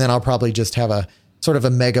Audition. And then I'll probably just have a sort of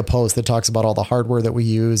a mega post that talks about all the hardware that we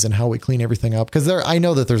use and how we clean everything up. Cause I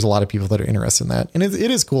know that there's a lot of people that are interested in that, and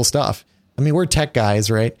it is cool stuff. I mean, we're tech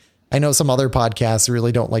guys, right? I know some other podcasts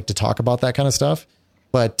really don't like to talk about that kind of stuff,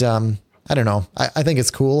 but I don't know. I think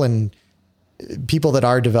it's cool, and people that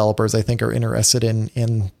are developers, I think, are interested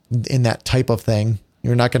in that type of thing.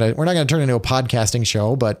 We're not gonna turn into a podcasting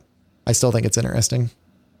show, but I still think it's interesting.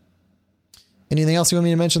 Anything else you want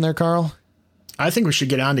me to mention there, Carl? I think we should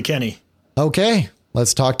get on to Kenny. Okay,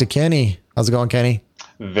 let's talk to Kenny. How's it going, Kenny?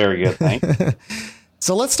 Very good, thanks.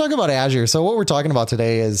 So let's talk about Azure. So what we're talking about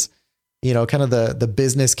today is, kind of the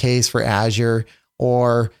business case for Azure,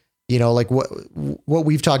 or, like what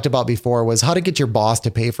we've talked about before was how to get your boss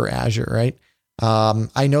to pay for Azure, right?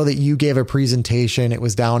 I know that you gave a presentation. It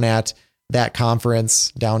was down at that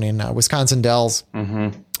conference down in Wisconsin Dells.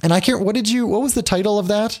 Mm-hmm. And what was the title of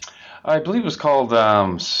that? I believe it was called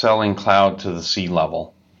Selling Cloud to the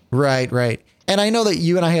C-Level. Right. And I know that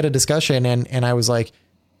you and I had a discussion, and I was like,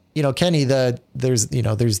 Kenny, what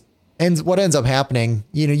ends up happening,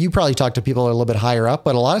 you probably talk to people a little bit higher up,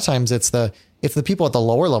 but a lot of times it's the people at the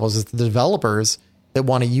lower levels, it's the developers that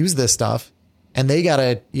want to use this stuff, and they got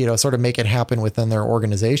to, sort of make it happen within their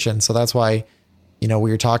organization. So that's why, we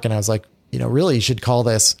were talking, I was like, really you should call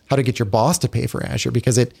this how to get your boss to pay for Azure,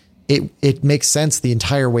 because it makes sense the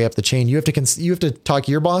entire way up the chain. You have to talk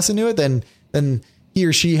your boss into it, then he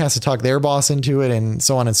or she has to talk their boss into it, and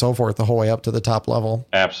so on and so forth, the whole way up to the top level.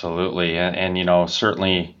 Absolutely. And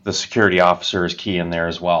certainly the security officer is key in there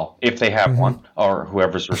as well, if they have one, or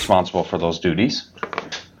whoever's responsible for those duties.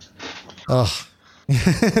 Ugh.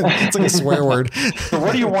 It's like a swear word. So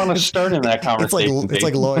where do you want to start in that conversation? It's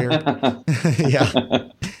like lawyer. Yeah.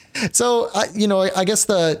 So, I guess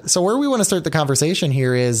where we want to start the conversation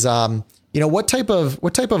here is, what type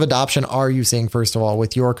of adoption are you seeing, first of all,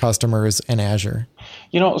 with your customers and Azure?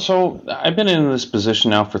 So I've been in this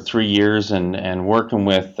position now for 3 years, and working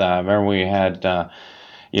with, remember we had,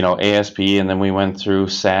 ASP, and then we went through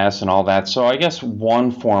SaaS and all that. So I guess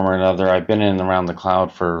one form or another, I've been in and around the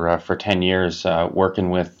cloud for 10 years,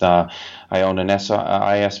 working with, I owned an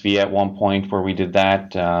ISV at one point where we did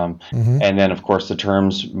that. And then, of course, the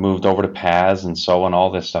terms moved over to PaaS and so on,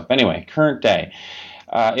 all this stuff. Anyway, current day.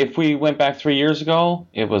 If we went back 3 years ago,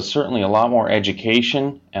 it was certainly a lot more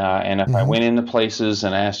education. And if I went into places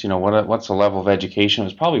and asked, what's the level of education, it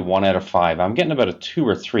was probably 1 out of 5. I'm getting about a 2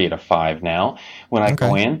 or 3 out of 5 now when I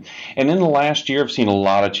go in. And in the last year, I've seen a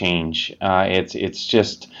lot of change.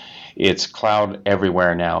 It's cloud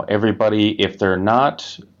everywhere now. Everybody, if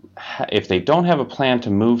they don't have a plan to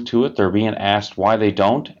move to it, they're being asked why they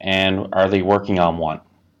don't, and are they working on one?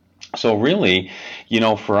 So really,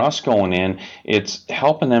 for us going in, it's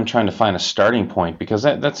helping them trying to find a starting point, because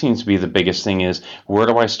that seems to be the biggest thing is, where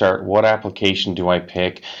do I start? What application do I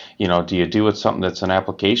pick? Do you do it something that's an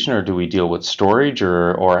application, or do we deal with storage,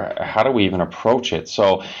 or how do we even approach it?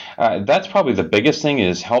 So that's probably the biggest thing,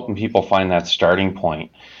 is helping people find that starting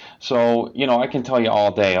point. So, I can tell you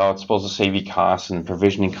all day, it's supposed to save you costs, and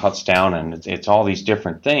provisioning cuts down, and it's all these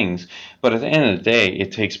different things. But at the end of the day,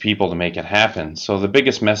 it takes people to make it happen. So the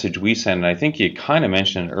biggest message we send, and I think you kind of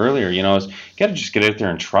mentioned it earlier, is you got to just get out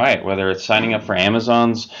there and try it, whether it's signing up for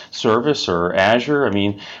Amazon's service or Azure. I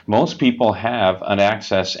mean, most people have an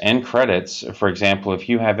access and credits. For example, if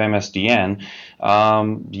you have MSDN,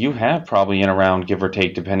 you have probably in around, give or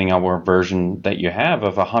take, depending on what version that you have,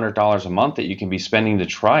 of $100 a month that you can be spending to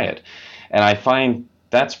try it. And I find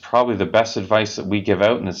that's probably the best advice that we give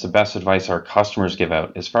out, and it's the best advice our customers give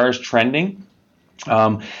out. As far as trending,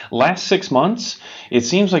 last 6 months, it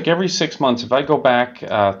seems like every 6 months, if I go back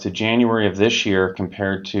to January of this year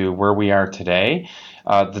compared to where we are today,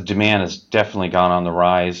 the demand has definitely gone on the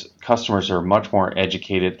rise. Customers are much more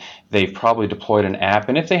educated. They've probably deployed an app.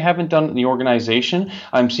 And if they haven't done it in the organization,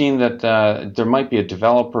 I'm seeing that there might be a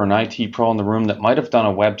developer, an IT pro in the room that might have done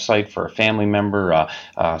a website for a family member,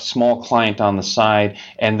 a small client on the side,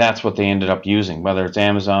 and that's what they ended up using, whether it's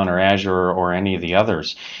Amazon or Azure or any of the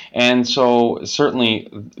others. And so certainly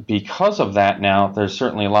because of that now, there's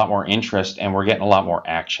certainly a lot more interest, and we're getting a lot more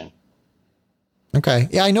action. Okay.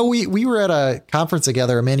 Yeah, I know we were at a conference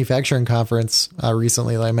together, a manufacturing conference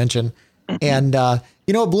recently that I mentioned. And,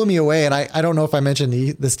 it blew me away. And I don't know if I mentioned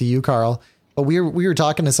this to you, Carl, but we were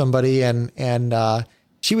talking to somebody, and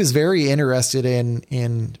she was very interested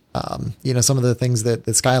in some of the things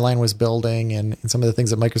that Skyline was building, and some of the things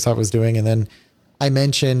that Microsoft was doing. And then I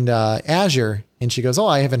mentioned Azure, and she goes, "Oh,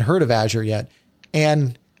 I haven't heard of Azure yet."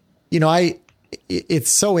 And, it's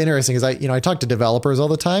so interesting because I talk to developers all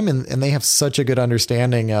the time and they have such a good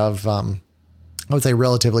understanding of, I would say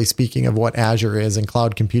relatively speaking, of what Azure is and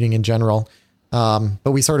cloud computing in general.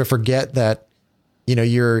 But we sort of forget that,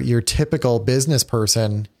 your typical business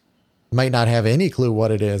person might not have any clue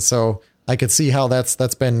what it is. So I could see how that's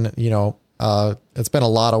been, it's been a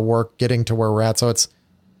lot of work getting to where we're at. So it's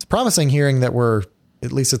promising hearing that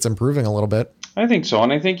at least it's improving a little bit. I think so.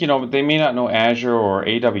 And I think, they may not know Azure or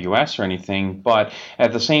AWS or anything, but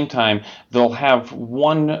at the same time, they'll have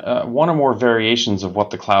one or more variations of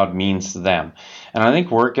what the cloud means to them. And I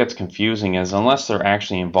think where it gets confusing is unless they're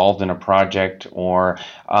actually involved in a project or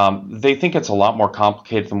they think it's a lot more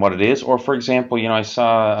complicated than what it is. Or, for example, I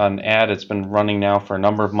saw an ad, it's been running now for a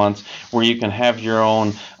number of months, where you can have your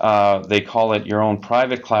own, they call it your own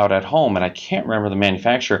private cloud at home. And I can't remember the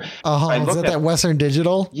manufacturer. Is that Western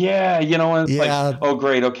Digital? Yeah, it's like, oh,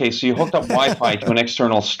 great. Okay, so you hooked up Wi-Fi to an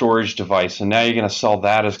external storage device, and now you're going to sell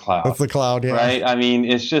that as cloud. That's the cloud, yeah. Right? I mean,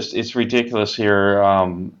 it's ridiculous here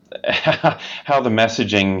how the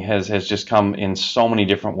messaging has just come in so many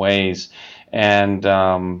different ways. And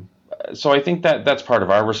so I think that's part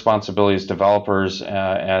of our responsibility as developers,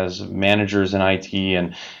 as managers in IT,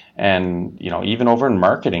 and even over in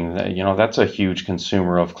marketing, that's a huge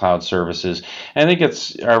consumer of cloud services. And I think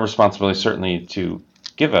it's our responsibility certainly to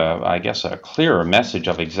give a clearer message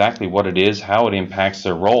of exactly what it is, how it impacts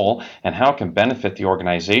their role, and how it can benefit the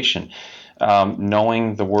organization.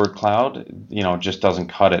 Knowing the word cloud, just doesn't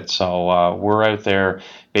cut it. So we're out there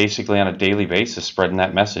basically on a daily basis spreading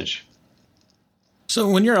that message. So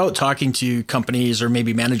when you're out talking to companies or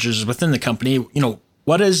maybe managers within the company,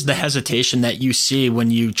 what is the hesitation that you see when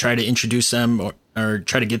you try to introduce them or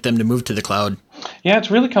try to get them to move to the cloud? Yeah, it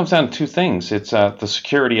really comes down to two things. It's the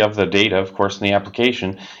security of the data, of course, in the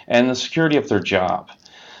application, and the security of their job.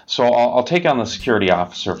 So I'll take on the security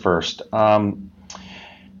officer first.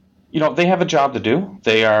 They have a job to do.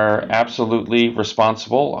 They are absolutely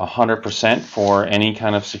responsible 100% for any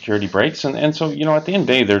kind of security breaks. And so, at the end of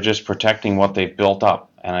the day, they're just protecting what they've built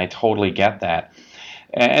up. And I totally get that.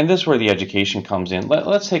 And this is where the education comes in.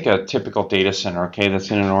 Let's take a typical data center, okay,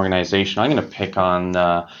 that's in an organization. I'm going to pick on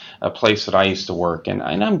a place that I used to work, and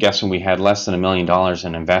I'm guessing we had less than $1 million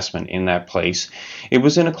in investment in that place. It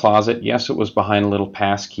was in a closet. Yes, it was behind a little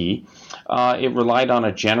pass key. It relied on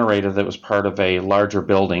a generator that was part of a larger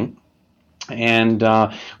building. And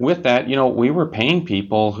with that, we were paying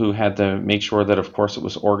people who had to make sure that, of course, it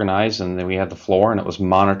was organized and that we had the floor and it was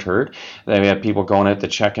monitored. Then we had people going out to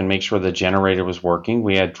check and make sure the generator was working.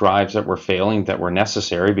 We had drives that were failing that were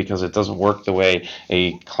necessary because it doesn't work the way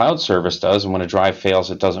a cloud service does. And when a drive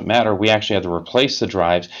fails, it doesn't matter. We actually had to replace the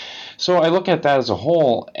drives. So I look at that as a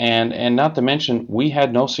whole, and not to mention, we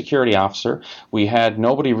had no security officer. We had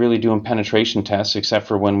nobody really doing penetration tests except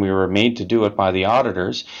for when we were made to do it by the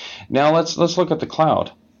auditors. Now let's look at the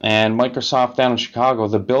cloud. And Microsoft down in Chicago,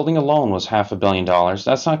 the building alone was $500 million.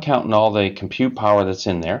 That's not counting all the compute power that's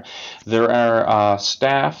in there. There are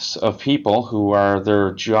staffs of people who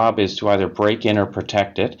their job is to either break in or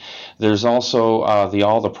protect it. There's also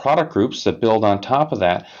all the product groups that build on top of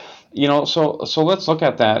that. So let's look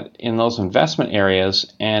at that in those investment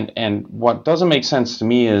areas. And what doesn't make sense to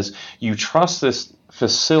me is you trust this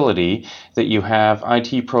facility that you have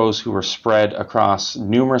IT pros who are spread across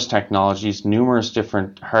numerous technologies, numerous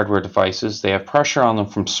different hardware devices. They have pressure on them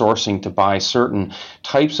from sourcing to buy certain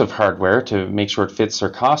types of hardware to make sure it fits their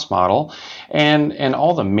cost model, and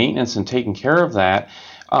all the maintenance and taking care of that.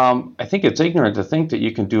 I think it's ignorant to think that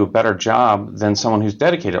you can do a better job than someone who's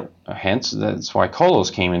dedicated. Hence, that's why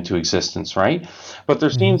colos came into existence, right? But there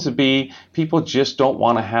seems to be people just don't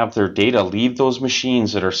want to have their data leave those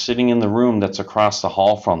machines that are sitting in the room that's across the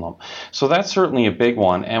hall from them. So that's certainly a big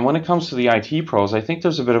one. And when it comes to the IT pros, I think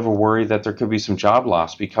there's a bit of a worry that there could be some job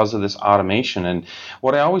loss because of this automation. And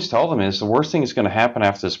what I always tell them is the worst thing that's going to happen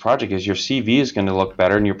after this project is your CV is going to look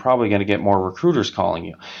better and you're probably going to get more recruiters calling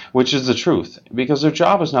you, which is the truth, because their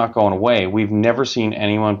job is not going away. We've never seen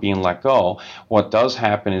anyone being let go. What does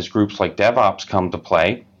happen is groups like DevOps come to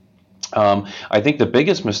play. I think the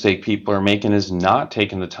biggest mistake people are making is not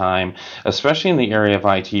taking the time, especially in the area of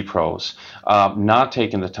IT pros, not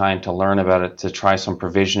taking the time to learn about it, to try some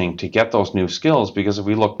provisioning, to get those new skills. Because if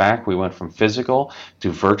we look back, we went from physical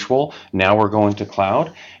to virtual. Now we're going to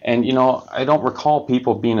cloud. And, I don't recall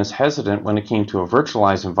people being as hesitant when it came to a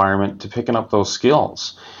virtualized environment to picking up those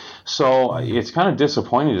skills. So it's kind of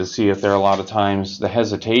disappointing to see if there are a lot of times the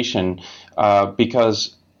hesitation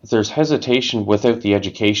because there's hesitation without the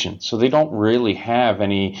education. So they don't really have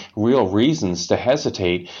any real reasons to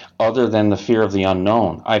hesitate other than the fear of the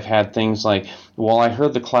unknown. I've had things like, well, I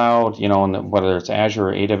heard the cloud, and whether it's Azure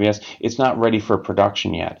or AWS, it's not ready for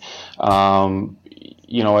production yet. I've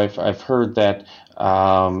heard that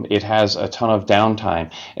it has a ton of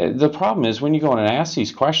downtime. The problem is when you go in and ask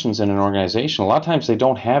these questions in an organization, a lot of times they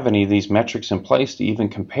don't have any of these metrics in place to even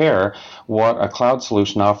compare what a cloud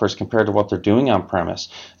solution offers compared to what they're doing on premise.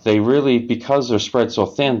 They really, because they're spread so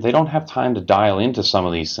thin, they don't have time to dial into some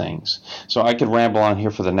of these things. So I could ramble on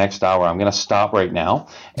here for the next hour. I'm going to stop right now,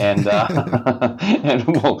 and and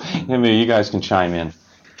maybe you guys can chime in.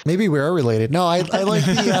 Maybe we are related. No, I like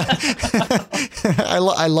the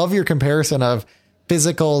I love your comparison of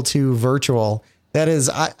physical to virtual. That is,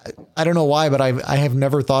 I don't know why, but I have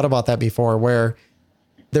never thought about that before, where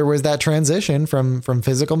there was that transition from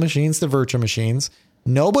physical machines to virtual machines.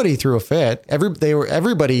 Nobody threw a fit.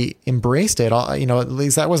 Everybody embraced it. At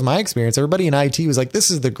least that was my experience. Everybody in IT was like, this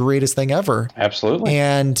is the greatest thing ever. Absolutely.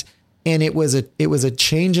 And it was a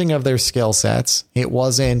changing of their skill sets. It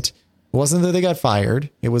wasn't that they got fired.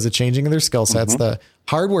 It was a changing of their skill sets. Mm-hmm. The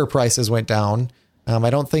hardware prices went down. I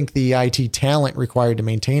don't think the IT talent required to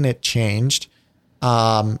maintain it changed.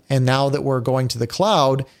 And now that we're going to the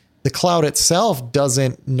cloud itself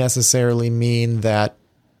doesn't necessarily mean that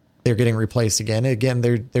they're getting replaced again. Again,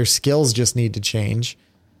 their skills just need to change.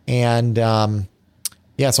 And,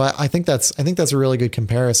 so I think that's a really good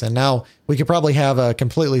comparison. Now we could probably have a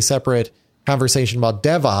completely separate conversation about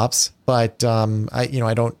DevOps, but,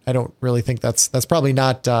 I don't really think that's probably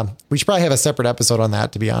not, we should probably have a separate episode on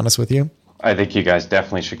that, to be honest with you. I think you guys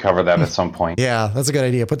definitely should cover that at some point. Yeah, that's a good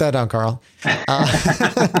idea. Put that down, Carl.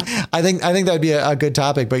 I think that would be a good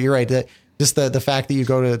topic, but you're right. That just the fact that you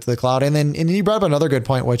go to the cloud, and you brought up another good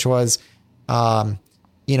point, which was, doing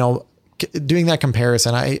that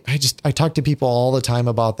comparison. I talk to people all the time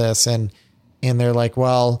about this, and they're like,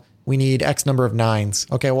 well, we need X number of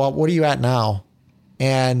 9s. Okay, well, what are you at now?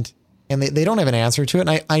 And they don't have an answer to it.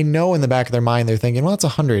 And I know in the back of their mind, they're thinking, well, it's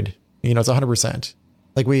 100, it's 100%.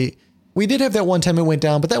 Like we did have that one time it went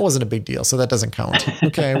down, but that wasn't a big deal. So that doesn't count.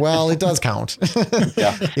 Okay. Well, it does count.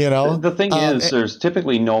 Yeah. The thing is, there's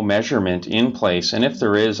typically no measurement in place. And if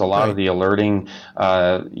there is, a lot of the alerting,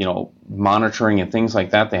 monitoring and things like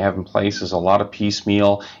that they have in place is a lot of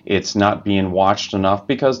piecemeal. It's not being watched enough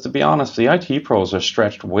because, to be honest, the IT pros are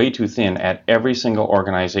stretched way too thin at every single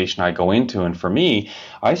organization I go into. And for me,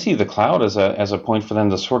 I see the cloud as a point for them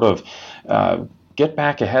to sort of, get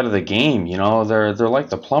back ahead of the game. They're like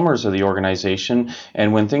the plumbers of the organization.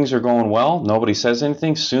 And when things are going well, nobody says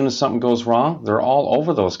anything. As soon as something goes wrong, they're all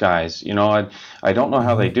over those guys. I don't know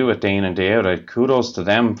how they do it day in and day out. Kudos to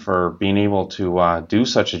them for being able to do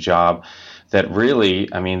such a job that really,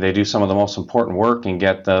 they do some of the most important work and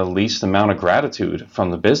get the least amount of gratitude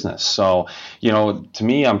from the business. So, to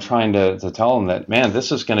me, I'm trying to tell them that, man,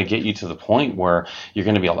 this is going to get you to the point where you're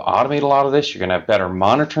going to be able to automate a lot of this. You're going to have better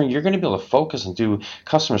monitoring. You're going to be able to focus and do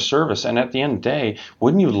customer service. And at the end of the day,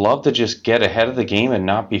 wouldn't you love to just get ahead of the game and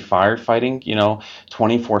not be firefighting,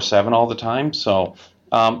 24/7 all the time? So,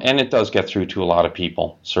 and it does get through to a lot of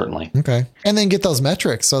people, certainly. Okay. And then get those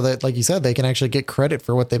metrics so that, like you said, they can actually get credit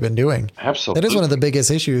for what they've been doing. Absolutely. That is one of the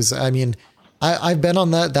biggest issues. I've been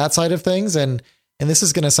on that side of things, and this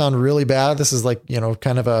is going to sound really bad. This is like,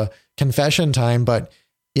 kind of a confession time, but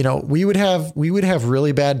we would have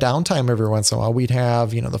really bad downtime every once in a while. We'd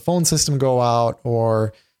have, the phone system go out,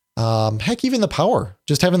 or heck, even the power,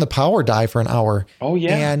 just having the power die for an hour. Oh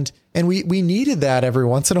yeah. And we needed that every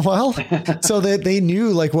once in a while so that they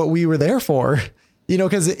knew like what we were there for,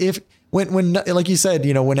 because when, like you said,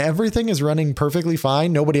 when everything is running perfectly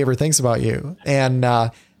fine, nobody ever thinks about you. And,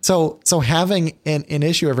 so having an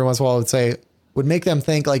issue every once in a while would make them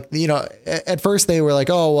think like, at first they were like,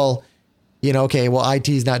 oh, well, okay, well,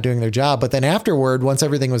 IT's not doing their job. But then afterward, once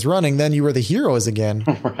everything was running, then you were the heroes again.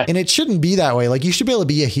 Right. And it shouldn't be that way. Like you should be able to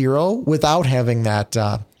be a hero without having that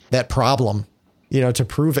problem, to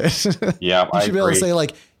prove it. Yeah. You should be able to say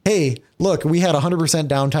like, hey, look, we had 100%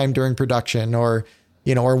 downtime during production, or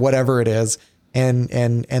whatever it is.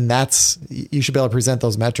 And that's, you should be able to present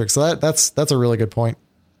those metrics. So that's a really good point.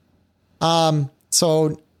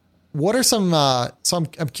 So what are some, so I'm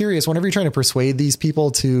curious, whenever you're trying to persuade these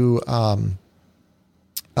people to,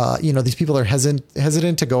 these people are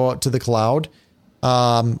hesitant to go out to the cloud.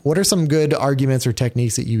 What are some good arguments or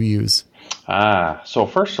techniques that you use? So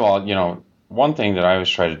first of all, one thing that I always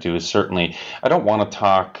try to do is certainly, I don't want to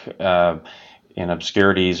talk, in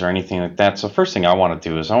obscurities or anything like that. So first thing I want to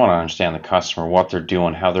do is I want to understand the customer, what they're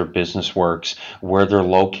doing, how their business works, where they're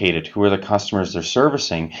located, who are the customers they're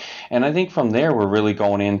servicing. And I think from there, we're really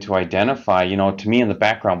going in to identify, to me in the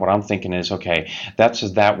background, what I'm thinking is, okay, that's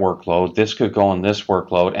that workload. This could go in this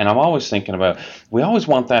workload. And I'm always thinking about, we always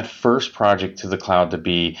want that first project to the cloud to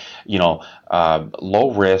be,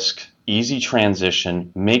 low risk, easy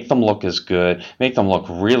transition, make them look as good, make them look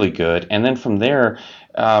really good. And then from there,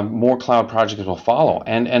 more cloud projects will follow.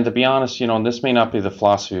 And to be honest, and this may not be the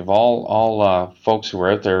philosophy of all folks who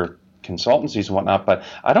are out there, consultancies and whatnot, but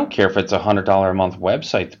I don't care if it's $100 a month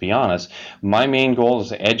website, to be honest. My main goal is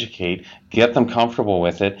to educate, get them comfortable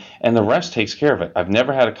with it, and the rest takes care of it. I've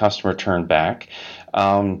never had a customer turn back.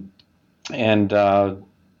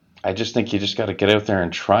 I just think you just got to get out there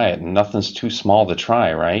and try it. And nothing's too small to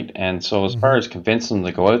try, right? And so as far as convincing them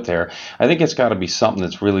to go out there, I think it's got to be something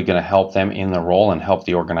that's really going to help them in the role and help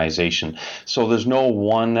the organization. So there's no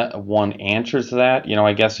one answer to that.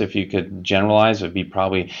 I guess if you could generalize, it would be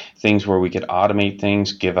probably things where we could automate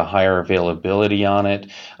things, give a higher availability on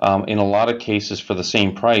it. In a lot of cases, for the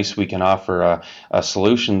same price, we can offer a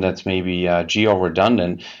solution that's maybe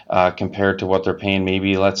geo-redundant compared to what they're paying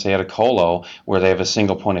maybe, let's say, at a colo where they have a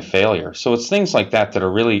single point of failure. So it's things like that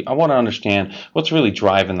are really, I want to understand what's really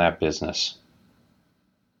driving that business.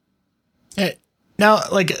 Now,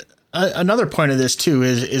 another point of this too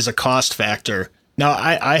is a cost factor. Now,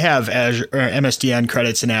 I have Azure or MSDN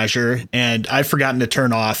credits in Azure, and I've forgotten to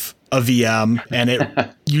turn off a VM, and it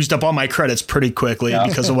used up all my credits pretty quickly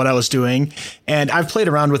because of what I was doing. And I've played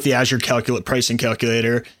around with the Azure pricing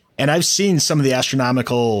calculator, and I've seen some of the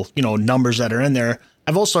astronomical, numbers that are in there.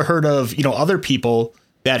 I've also heard of, other people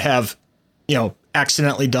that have,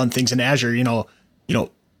 accidentally done things in Azure.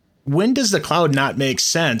 When does the cloud not make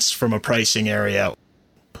sense from a pricing area?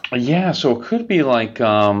 Yeah, so it could be like,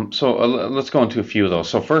 let's go into a few of those.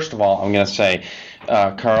 So first of all, I'm going to say,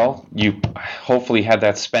 Carl, you hopefully had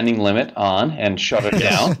that spending limit on and shut it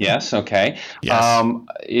down. Yes, okay.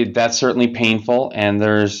 Yes. That's certainly painful, and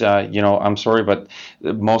there's, I'm sorry, but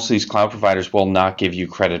most of these cloud providers will not give you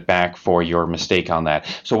credit back for your mistake on that.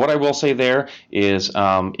 So what I will say there is,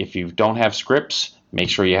 if you don't have scripts, make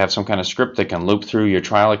sure you have some kind of script that can loop through your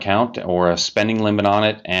trial account or a spending limit on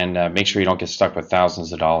it, and make sure you don't get stuck with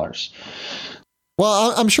thousands of dollars.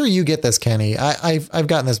 Well, I'm sure you get this, Kenny. I've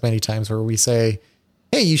gotten this many times where we say,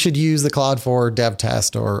 hey, you should use the cloud for dev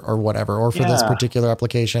test or whatever, or for this particular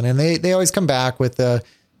application. And they always come back with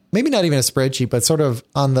maybe not even a spreadsheet, but sort of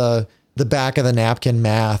on the back of the napkin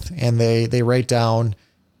math. And they write down,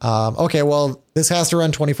 okay, well, this has to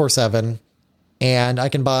run 24/7. And I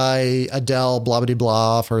can buy a Dell blah, blah,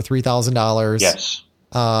 blah for $3,000. Yes.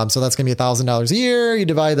 So that's going to be $1,000 a year. You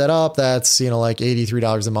divide that up. That's, like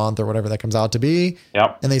 $83 a month or whatever that comes out to be.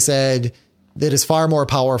 Yep. And they said that is far more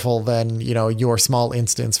powerful than, your small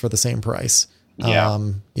instance for the same price. Yeah.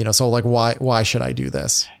 So like, why should I do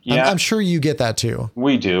this? Yeah. I'm sure you get that too.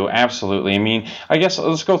 We do. Absolutely. I mean, I guess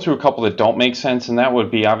let's go through a couple that don't make sense. And that would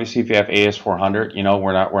be obviously if you have AS400,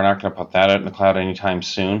 we're not going to put that out in the cloud anytime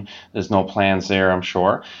soon. There's no plans there, I'm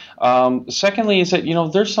sure. Secondly is that,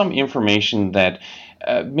 there's some information that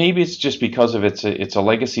maybe it's just because of it's a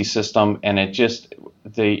legacy system, and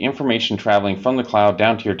the information traveling from the cloud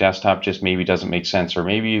down to your desktop just maybe doesn't make sense. Or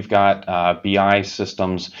maybe you've got BI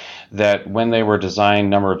systems that when they were designed a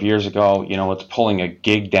number of years ago, it's pulling a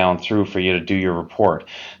gig down through for you to do your report.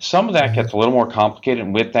 Some of that gets a little more complicated,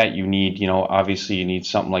 and with that you need, obviously you need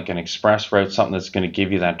something like an express route, something that's going to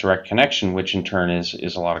give you that direct connection, which in turn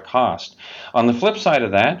is a lot of cost. On the flip side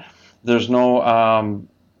of that, there's no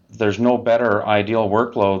better ideal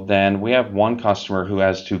workload than we have one customer who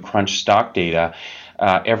has to crunch stock data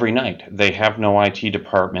every night. They have no IT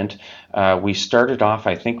department. We started off,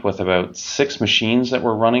 I think, with about 6 machines that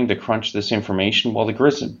were running to crunch this information. Well,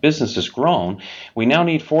 the business has grown. We now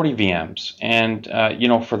need 40 VMs. And,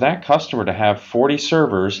 for that customer to have 40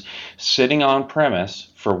 servers sitting on premise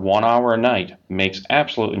for 1 hour a night makes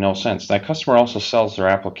absolutely no sense. That customer also sells their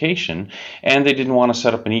application, and they didn't want to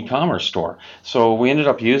set up an e-commerce store. So we ended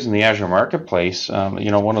up using the Azure Marketplace,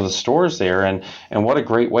 one of the stores there. And what a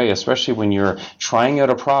great way, especially when you're trying out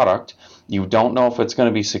a product. You don't know if it's going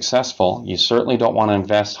to be successful. You certainly don't want to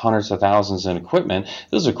invest hundreds of thousands in equipment.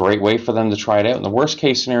 This is a great way for them to try it out. And the worst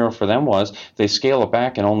case scenario for them was they scale it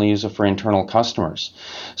back and only use it for internal customers.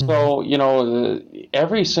 So,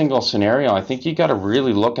 every single scenario, I think you got to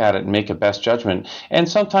really look at it and make a best judgment. And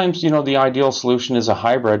sometimes, the ideal solution is a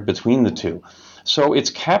hybrid between the two. So it's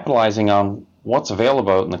capitalizing on what's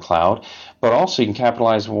available out in the cloud, but also you can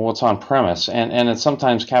capitalize on what's on premise. And it's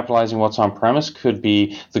sometimes capitalizing what's on premise could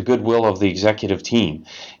be the goodwill of the executive team.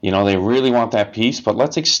 They really want that piece, but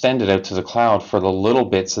let's extend it out to the cloud for the little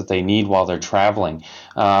bits that they need while they're traveling.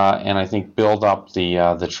 And I think build up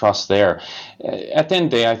the trust there. At the end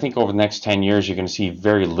of the day, I think over the next 10 years, you're going to see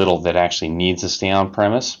very little that actually needs to stay on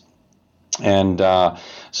premise. And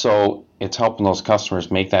so it's helping those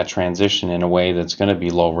customers make that transition in a way that's going to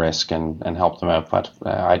be low risk and help them out. But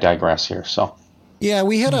I digress here. So yeah,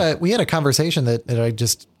 we had a conversation that it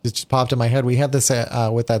just popped in my head. We had this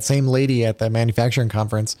with that same lady at the manufacturing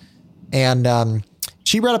conference, and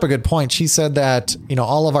she brought up a good point. She said that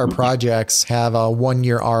all of our projects have a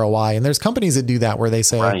 1-year ROI, and there's companies that do that where they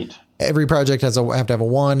say right. Every project have to have a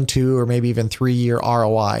 1, 2, or maybe even 3-year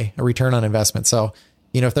ROI, a return on investment. So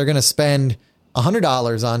if they're going to spend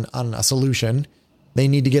 $100 on a solution, they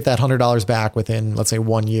need to get that $100 back within, let's say,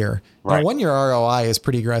 1 year. Right. Now, 1-year ROI is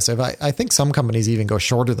pretty aggressive. I think some companies even go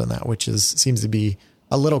shorter than that, which seems to be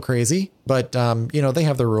a little crazy, but they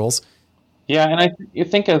have the rules. Yeah, and I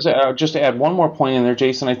think as just to add one more point in there,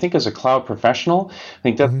 Jason, I think as a cloud professional, I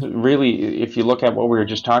think that's really, if you look at what we were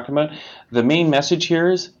just talking about, the main message here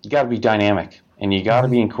is you got to be dynamic. And you got to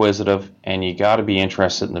be inquisitive, and you got to be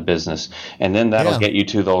interested in the business. And then that'll get you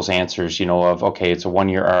to those answers, of, okay, it's a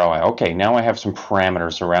 1-year ROI. Okay, now I have some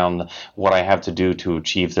parameters around what I have to do to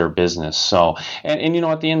achieve their business. So, and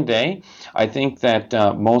at the end of the day, I think that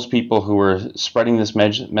most people who are spreading this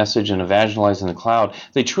message and evangelizing the cloud,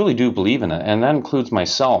 they truly do believe in it. And that includes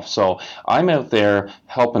myself. So I'm out there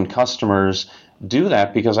helping customers do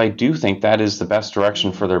that because I do think that is the best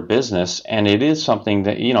direction for their business, and it is something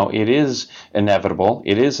that it is inevitable.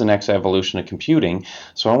 It is the next evolution of computing,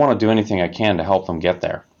 so I want to do anything I can to help them get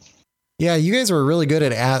there. Yeah, you guys were really good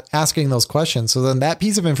at asking those questions. So then that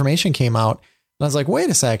piece of information came out, and I was like, wait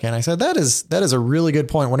a second. I said, that is a really good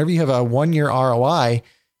point. Whenever you have a 1-year ROI,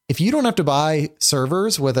 if you don't have to buy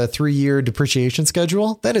servers with a 3-year depreciation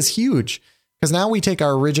schedule, that is huge. Because now we take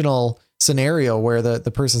our original scenario where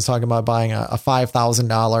the person's talking about buying a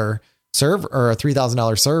 $5,000 server or a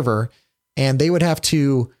 $3,000 server, and they would have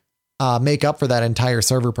to make up for that entire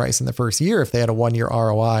server price in the first year if they had a 1-year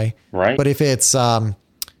ROI. Right. But if it's,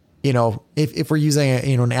 if we're using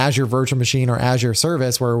an Azure virtual machine or Azure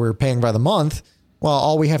service where we're paying by the month, well,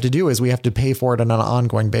 all we have to do is we have to pay for it on an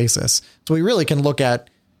ongoing basis. So we really can look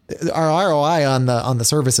at our ROI on the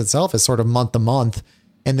service itself is sort of month to month,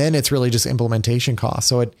 and then it's really just implementation costs.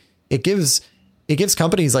 So it gives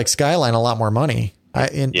companies like Skyline a lot more money.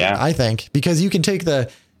 I think, because you can take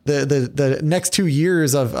the next 2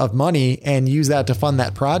 years of money and use that to fund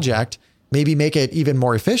that project, maybe make it even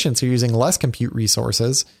more efficient. So you're using less compute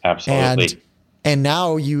resources. Absolutely. And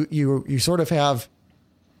now you sort of have,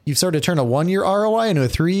 you've sort of turned a 1-year ROI into a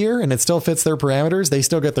 3-year, and it still fits their parameters. They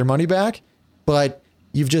still get their money back, but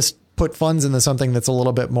you've just put funds into something that's a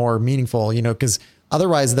little bit more meaningful, because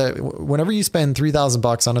otherwise, whenever you spend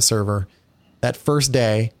 $3,000 on a server, that first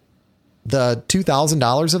day, the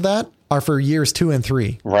 $2,000 of that are for years 2 and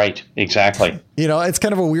 3. Right. Exactly. It's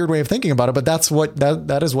kind of a weird way of thinking about it, but that's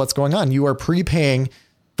that is what's going on. You are prepaying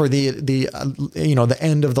for the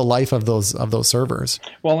end of the life of those servers.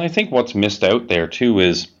 Well, I think what's missed out there too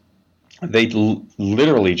is they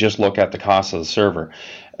literally just look at the cost of the server,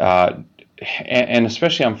 and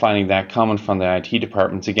especially I'm finding that coming from the IT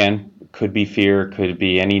departments again. Could be fear, could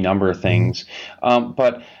be any number of things,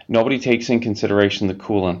 but nobody takes in consideration the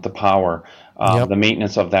coolant, the power, the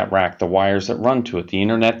maintenance of that rack, the wires that run to it, the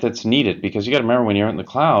internet that's needed. Because you got to remember, when you're in the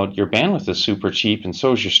cloud, your bandwidth is super cheap, and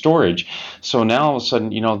so is your storage. So now all of a sudden,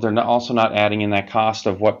 they're also not adding in that cost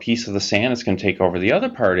of what piece of the SAN it's going to take over. The other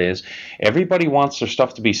part is everybody wants their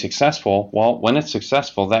stuff to be successful. Well, when it's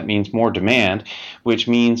successful, that means more demand, which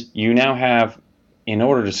means you now have, in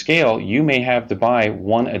order to scale, you may have to buy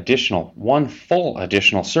one full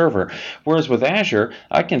additional server. Whereas with Azure,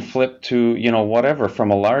 I can flip to, whatever,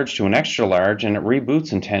 from a large to an extra large, and it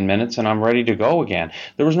reboots in 10 minutes and I'm ready to go again.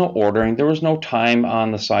 There was no ordering. There was no time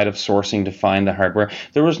on the side of sourcing to find the hardware.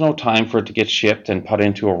 There was no time for it to get shipped and put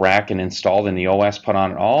into a rack and installed in the OS, put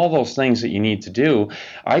on all those things that you need to do.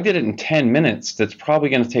 I did it in 10 minutes. That's probably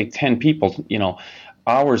going to take 10 people,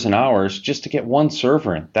 hours and hours just to get one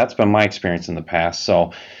server in. That's been my experience in the past.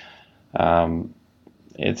 So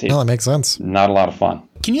that makes sense. Not a lot of fun.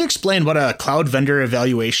 Can you explain what a cloud vendor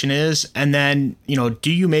evaluation is? And then,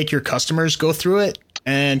 do you make your customers go through it?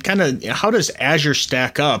 And kind of how does Azure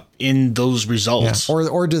stack up in those results? Yeah.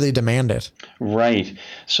 Or do they demand it? Right.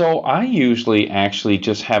 So I usually actually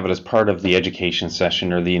just have it as part of the education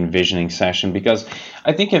session or the envisioning session, because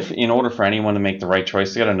I think if in order for anyone to make the right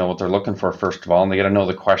choice, they got to know what they're looking for first of all, and they got to know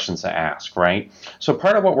the questions to ask, right? So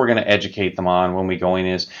part of what we're going to educate them on when we go in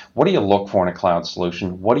is, what do you look for in a cloud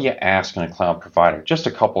solution? What do you ask in a cloud provider? Just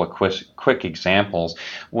a couple of quick examples.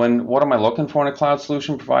 What am I looking for in a cloud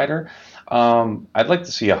solution provider? I'd like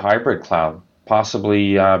to see a hybrid cloud,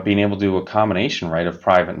 possibly being able to do a combination, right, of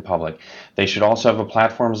private and public. They should also have a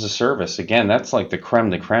platform as a service. Again, that's like the creme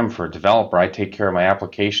de creme for a developer. I take care of my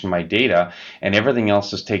application, my data, and everything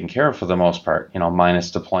else is taken care of for the most part, minus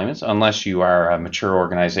deployments, unless you are a mature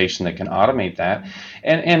organization that can automate that.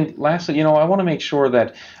 And lastly, I want to make sure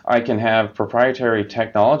that I can have proprietary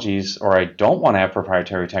technologies, or I don't want to have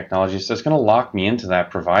proprietary technologies that's going to lock me into that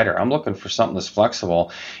provider. I'm looking for something that's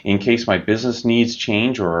flexible in case my business needs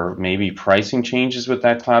change or maybe pricing changes with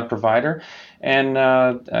that cloud provider. And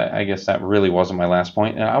I guess that really wasn't my last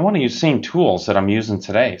point. I want to use the same tools that I'm using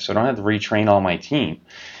today, so I don't have to retrain all my team.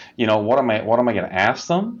 What am I going to ask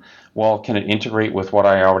them? Well, can it integrate with what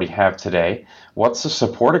I already have today? What's the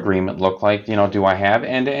support agreement look like? Do I have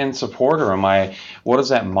end-to-end support, or what does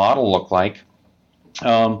that model look like?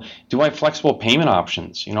 Do I have flexible payment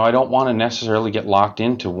options? I don't want to necessarily get locked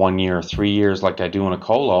into 1 year or 3 years like I do in a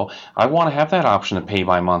colo. I want to have that option to pay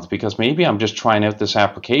by month, because maybe I'm just trying out this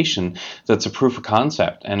application that's a proof of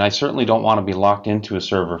concept, and I certainly don't want to be locked into a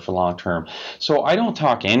server for long term. So I don't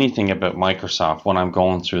talk anything about Microsoft when I'm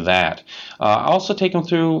going through that. I also take them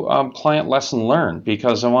through client lesson learned,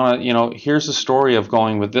 because I want to, here's the story of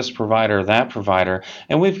going with this provider, that provider,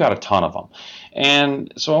 and we've got a ton of them.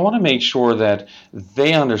 And so I want to make sure that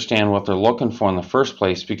they understand what they're looking for in the first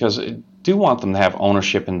place, because I do want them to have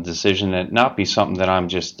ownership in the decision and not be something that I'm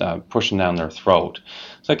just pushing down their throat.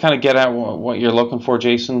 So I kind of get at what you're looking for,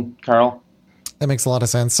 Jason, Carl? That makes a lot of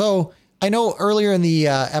sense. So I know earlier in the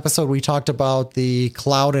episode we talked about the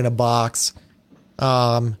cloud in a box. So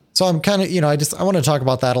I'm kind of, I want to talk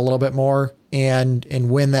about that a little bit more and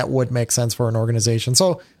when that would make sense for an organization.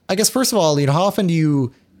 So I guess first of all, how often do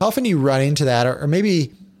you run into that, or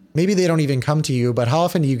maybe they don't even come to you, but how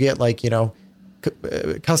often do you get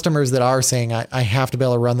customers that are saying, I have to be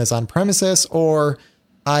able to run this on premises, or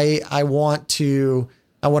I want to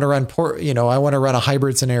run I want to run a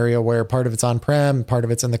hybrid scenario where part of it's on-prem, part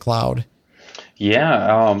of it's in the cloud?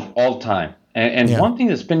 Yeah, all the time. And one thing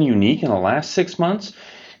that's been unique in the last 6 months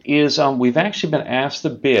is we've actually been asked to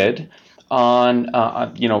bid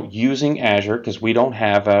on using Azure, because we don't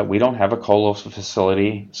have a colo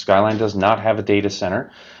facility. Skyline does not have a data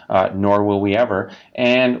center, nor will we ever.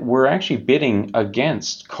 And we're actually bidding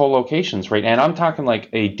against co-locations, right? And I'm talking like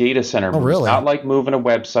a data center move, really? Not like moving a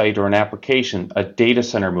website or an application, a data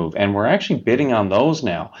center move. And we're actually bidding on those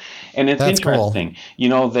now. And it's That's interesting.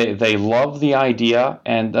 Cool. They love the idea,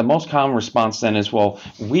 and the most common response then is, well,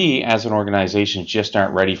 we as an organization just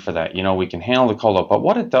aren't ready for that. We can handle the colo, but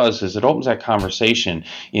what it does is it opens that conversation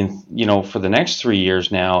for the next 3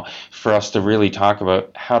 years now for us to really talk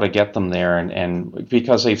about how to get them there, and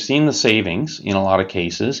because they've seen the savings in a lot of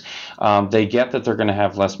cases, they get that they're going to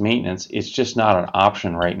have less maintenance. It's just not an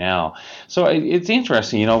option right now. So it's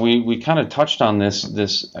interesting. We kind of touched on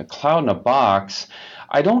this cloud in a box.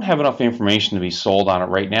 I don't have enough information to be sold on it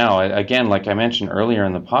right now. Again, like I mentioned earlier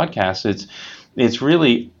in the podcast, it's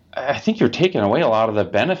really, I think you're taking away a lot of the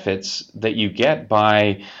benefits that you get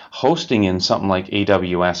by hosting in something like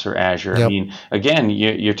AWS or Azure. Yep. I mean, again,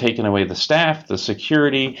 you're taking away the staff, the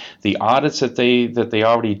security, the audits that they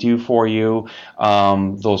already do for you,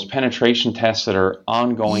 those penetration tests that are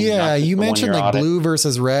ongoing. Yeah, you mentioned like blue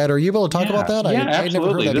versus red. Are you able to talk about that? Yeah, absolutely. I'd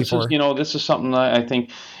never heard that before. This is something that I think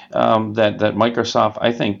that Microsoft,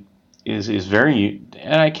 I think, is very,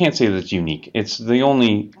 and I can't say that it's unique. It's the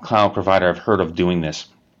only cloud provider I've heard of doing this.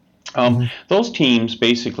 Those teams,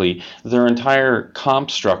 basically, their entire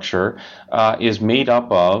comp structure is made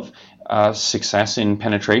up of success in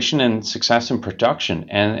penetration and success in production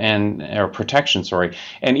or protection.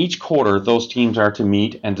 And each quarter, those teams are to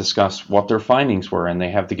meet and discuss what their findings were, and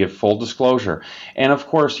they have to give full disclosure. And of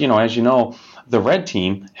course, as you know, the red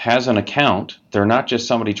team has an account. They're not just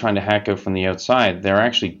somebody trying to hack out from the outside. They're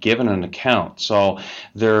actually given an account. So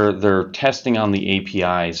they're testing on the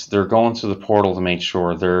APIs. They're going to the portal to make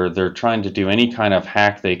sure. They're trying to do any kind of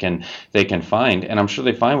hack they can find. And I'm sure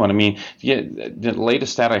they find one. I mean, the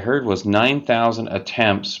latest stat I heard was 9,000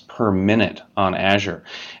 attempts per minute on Azure.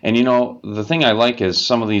 And the thing I like is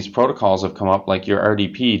some of these protocols have come up, like your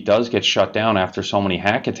RDP does get shut down after so many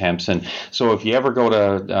hack attempts. And so if you ever go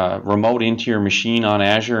to remote into your machine on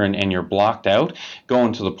Azure and you're blocked out, go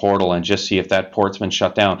into the portal and just see if that port's been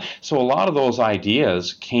shut down. So a lot of those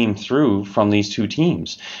ideas came through from these two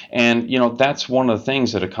teams. And, that's one of the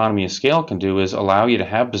things that economy of scale can do, is allow you to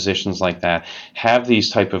have positions like that, have these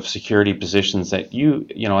type of security positions that you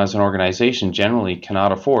as an organization generally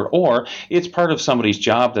cannot afford, or it's part of somebody's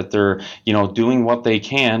job that they're, doing what they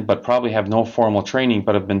can, but probably have no formal training,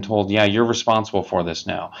 but have been told, yeah, you're responsible for this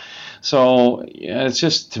now. So it's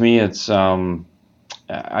just, to me, it's,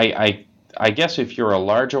 I guess if you're a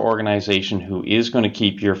larger organization who is going to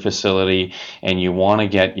keep your facility and you want to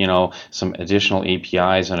get, some additional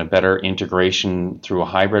APIs and a better integration through a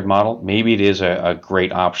hybrid model, maybe it is a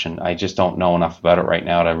great option. I just don't know enough about it right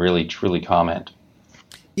now to really, truly comment.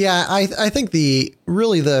 Yeah, I think the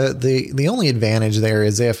only advantage there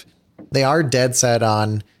is if they are dead set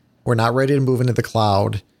on, we're not ready to move into the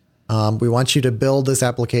cloud. We want you to build this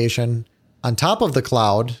application on top of the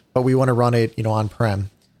cloud, but we want to run it, on-prem.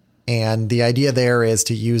 And the idea there is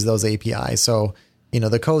to use those APIs. So,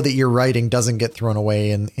 the code that you're writing doesn't get thrown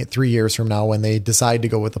away in 3 years from now when they decide to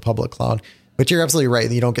go with the public cloud. But you're absolutely right.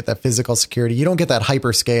 You don't get that physical security. You don't get that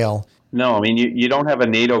hyperscale. No, I mean, you don't have a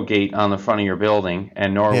NATO gate on the front of your building,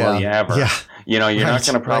 and nor will you ever. Yeah. You're not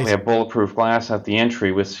going to probably have bulletproof glass at the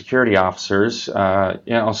entry with security officers,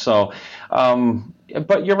 so...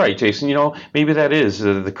 but you're right, Jason. Maybe that is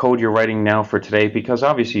the code you're writing now for today, because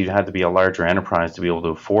obviously you had to be a larger enterprise to be able to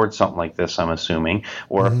afford something like this, I'm assuming,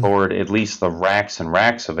 or afford at least the racks and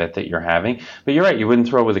racks of it that you're having. But you're right, you wouldn't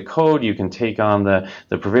throw with the code. You can take on the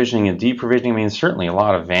provisioning and deprovisioning. I mean, certainly a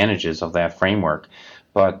lot of advantages of that framework.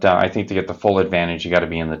 But I think to get the full advantage, you got to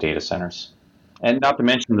be in the data centers. And not to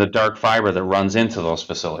mention the dark fiber that runs into those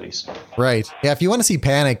facilities. Right. Yeah, if you want to see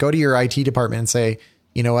panic, go to your IT department and say,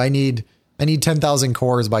 I need 10,000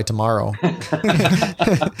 cores by tomorrow.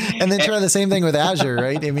 And then try the same thing with Azure,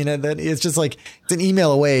 right? I mean, it's just like, it's an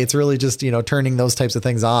email away. It's really just, turning those types of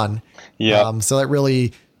things on. Yeah. So that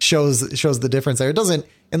really shows the difference there. It doesn't,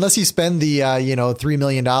 unless you spend the, $3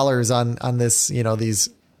 million on this, these,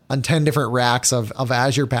 on 10 different racks of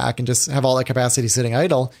Azure Pack and just have all that capacity sitting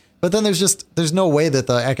idle. But then there's no way that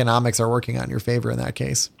the economics are working on your favor in that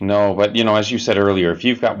case. No, but as you said earlier, if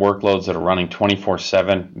you've got workloads that are running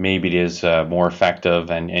 24/7, maybe it is more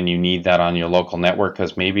effective, and you need that on your local network,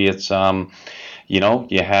 because maybe it's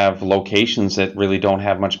you have locations that really don't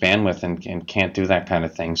have much bandwidth and can't do that kind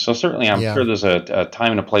of thing. So certainly, I'm sure there's a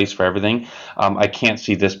time and a place for everything. I can't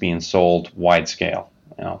see this being sold wide scale.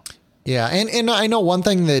 Yeah, and I know one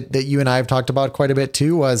thing that you and I have talked about quite a bit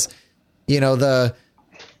too was,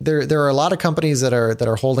 There are a lot of companies that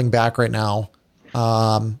are holding back right now.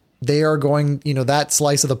 They are going, that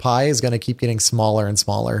slice of the pie is going to keep getting smaller and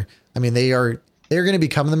smaller. I mean, they're going to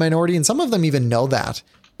become the minority, and some of them even know that.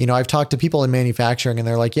 I've talked to people in manufacturing, and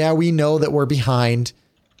they're like, yeah, we know that we're behind.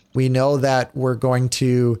 We know that we're going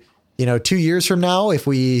to, 2 years from now, if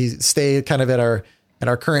we stay kind of at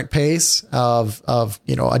our current pace of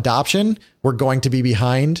adoption, we're going to be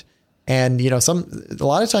behind. And, a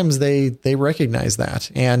lot of times they recognize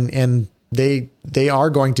that and they are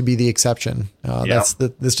going to be the exception. That's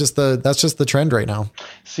just the trend right now.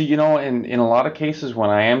 See, in a lot of cases when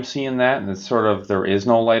I am seeing that, and it's sort of, there is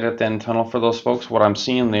no light at the end tunnel for those folks, what I'm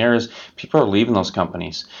seeing there is people are leaving those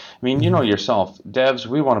companies. I mean, yourself, devs,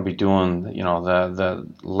 we want to be doing, the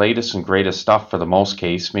latest and greatest stuff for the most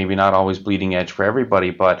case, maybe not always bleeding edge for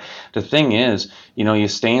everybody. But the thing is, you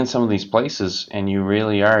stay in some of these places and you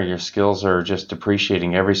really are, your skills are just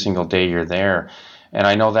depreciating every single day you're there. And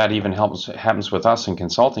I know that even happens with us in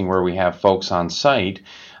consulting, where we have folks on site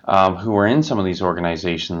who are in some of these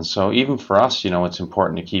organizations. So even for us, it's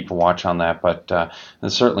important to keep a watch on that, but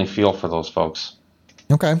and certainly feel for those folks.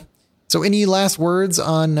 Okay. So any last words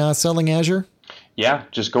on selling Azure? Yeah,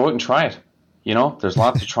 just go out and try it. There's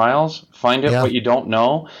lots of trials. Find out what you don't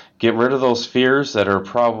know. Get rid of those fears that are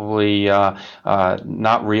probably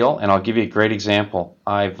not real. And I'll give you a great example.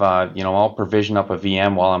 I'll provision up a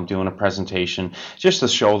VM while I'm doing a presentation just to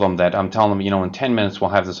show them that I'm telling them, in 10 minutes we'll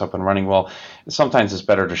have this up and running. Well, sometimes it's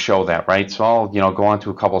better to show that, right? So I'll, go on to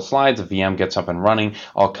a couple of slides. The VM gets up and running.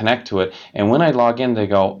 I'll connect to it. And when I log in, they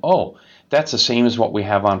go, oh, that's the same as what we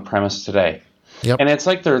have on premise today. Yep. And it's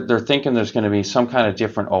like they're thinking there's going to be some kind of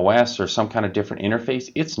different OS or some kind of different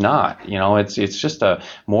interface. It's not. It's just a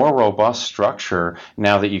more robust structure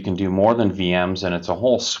now that you can do more than VMs, and it's a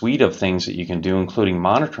whole suite of things that you can do, including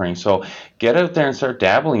monitoring. So get out there and start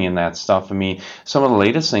dabbling in that stuff. I mean, some of the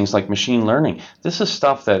latest things like machine learning, this is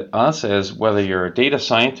stuff that us, as whether you're a data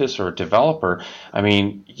scientist or a developer, I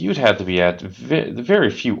mean, you'd have to be at very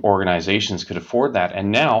few organizations could afford that.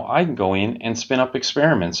 And now I can go in and spin up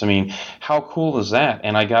experiments. I mean, how cool cool is that?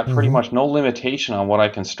 And I got pretty much no limitation on what I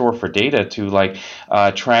can store for data to like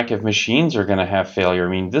track if machines are going to have failure. I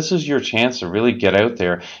mean, this is your chance to really get out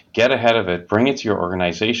there, get ahead of it, bring it to your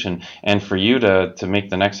organization, and for you to make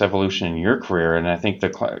the next evolution in your career. And I think the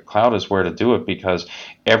cloud is where to do it, because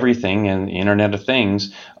everything in the Internet of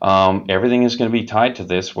Things, everything is going to be tied to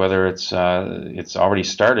this, whether it's already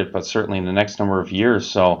started, but certainly in the next number of years.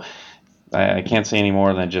 So I can't say any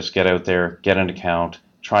more than just get out there, get an account,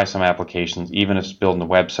 try some applications, even if it's building a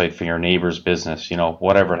website for your neighbor's business,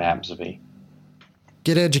 whatever it happens to be.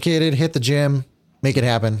 Get educated, hit the gym, make it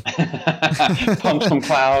happen. Pump some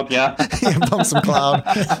cloud, yeah. Yeah, pump some cloud.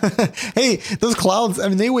 Hey, those clouds, I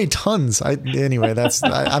mean, they weigh tons. Anyway,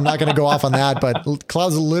 I'm not going to go off on that, but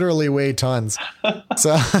clouds literally weigh tons.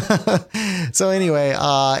 So anyway,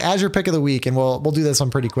 Azure pick of the week, and we'll do this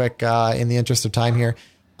one pretty quick in the interest of time here.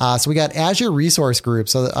 So we got Azure Resource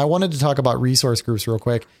Groups. So I wanted to talk about resource groups real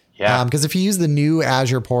quick. Yeah. Because if you use the new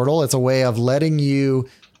Azure portal, it's a way of letting you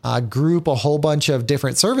group a whole bunch of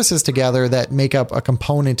different services together that make up a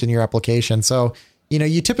component in your application. So,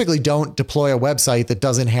 you typically don't deploy a website that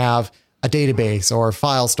doesn't have a database or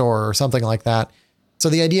file store or something like that. So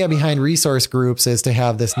the idea behind resource groups is to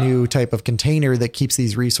have this new type of container that keeps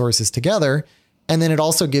these resources together. And then it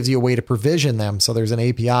also gives you a way to provision them. So there's an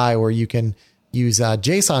API where you can use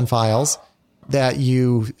JSON files that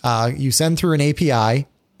you send through an API,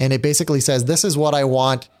 and it basically says, this is what I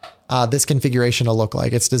want this configuration to look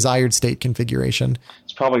like. It's desired state configuration.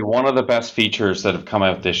 It's probably one of the best features that have come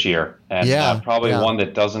out this year, and probably one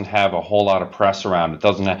that doesn't have a whole lot of press around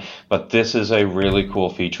it. But this is a really cool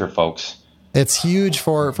feature, folks. It's huge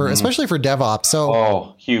for especially for DevOps.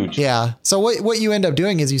 So huge. Yeah. So what you end up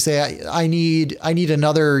doing is you say, I need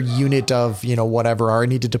another unit of, whatever, or I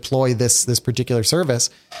need to deploy this particular service.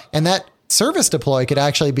 And that service deploy could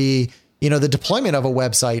actually be, the deployment of a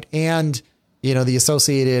website and, the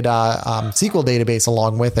associated SQL database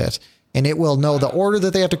along with it. And it will know the order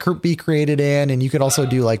that they have to be created in. And you could also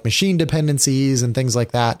do like machine dependencies and things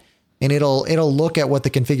like that. And it'll look at what the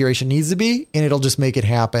configuration needs to be, and it'll just make it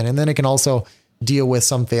happen. And then it can also deal with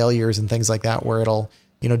some failures and things like that, where it'll,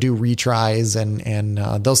 do retries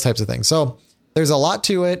and those types of things. So there's a lot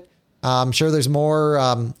to it. I'm sure there's more.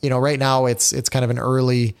 Right now it's kind of an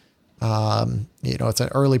early, it's an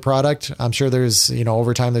early product. I'm sure there's,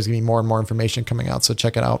 over time there's gonna be more and more information coming out. So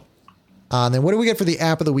check it out. And then what do we get for the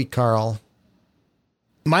app of the week, Carl?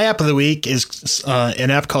 My app of the week is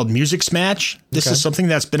an app called Music Smash. This is something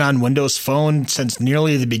that's been on Windows Phone since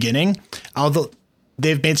nearly the beginning, although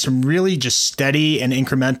they've made some really just steady and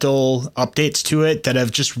incremental updates to it that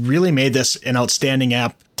have just really made this an outstanding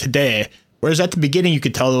app today. Whereas at the beginning, you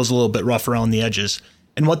could tell it was a little bit rough around the edges.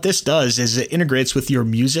 And what this does is it integrates with your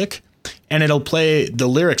music, and it'll play the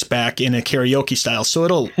lyrics back in a karaoke style. So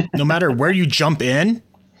it'll, no matter where you jump in,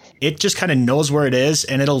 it just kind of knows where it is,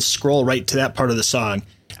 and it'll scroll right to that part of the song.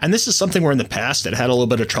 And this is something where in the past it had a little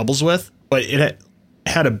bit of troubles with, but it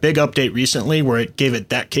had a big update recently where it gave it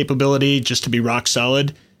that capability just to be rock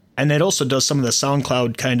solid. And it also does some of the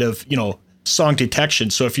SoundCloud kind of, song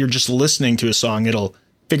detection. So if you're just listening to a song, it'll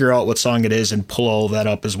figure out what song it is and pull all that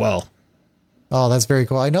up as well. Oh, that's very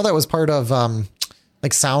cool. I know that was part of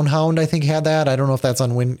like SoundHound, I think, had that. I don't know if that's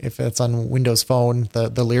on Windows Phone,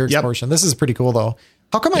 the lyrics portion. This is pretty cool though.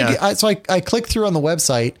 How come I clicked through on the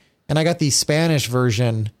website and I got the Spanish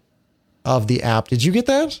version of the app. Did you get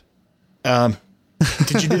that?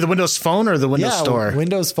 Did you do the Windows Phone or the Windows Store?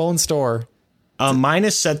 Windows Phone Store. Mine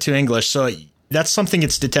is set to English, so that's something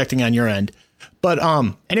it's detecting on your end. But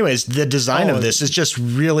anyways, the design of this is just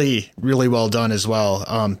really, really well done as well.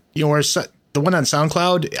 Where the one on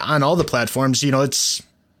SoundCloud on all the platforms, it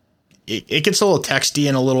gets a little texty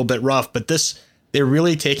and a little bit rough, but they're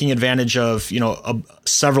really taking advantage of,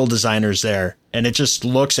 several designers there, and it just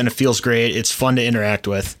looks and it feels great. It's fun to interact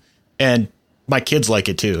with, and my kids like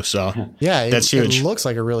it too. So yeah, that's huge. It looks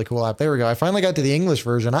like a really cool app. There we go. I finally got to the English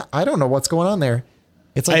version. I don't know what's going on there.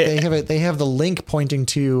 It's like they have the link pointing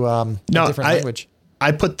to a different language.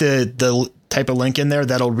 I put the type of link in there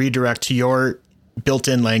that'll redirect to your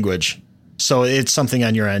built-in language. So it's something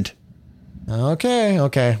on your end.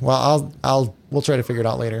 Okay. Well, we'll try to figure it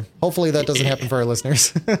out later. Hopefully that doesn't happen for our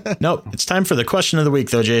listeners. Nope. It's time for the question of the week,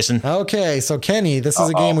 though, Jason. Okay. So Kenny, this is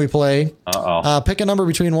a game we play. Pick a number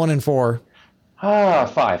between 1 and 4.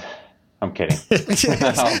 5. I'm kidding.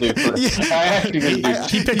 I'll do I actually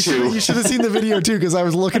he picked 2. You should have seen the video too, because I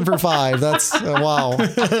was looking for 5. That's wow.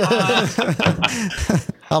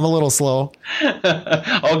 I'm a little slow.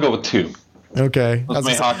 I'll go with 2. Okay. That's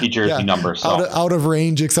my hockey jersey number. So. Out of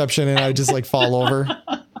range exception, and I just fall over.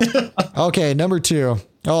 Okay, number 2.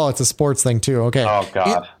 Oh, it's a sports thing too. Okay. Oh,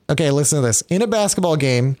 God. Okay, listen to this. In a basketball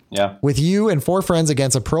game, with you and 4 friends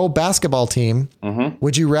against a pro basketball team,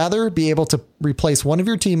 would you rather be able to replace one of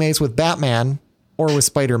your teammates with Batman or with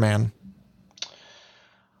Spider-Man?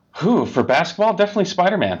 For basketball, definitely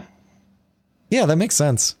Spider-Man. Yeah, that makes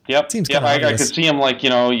sense. Yep. Seems I could see him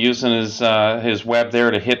using his web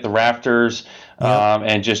there to hit the rafters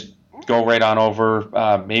and just go right on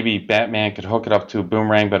over. Maybe Batman could hook it up to a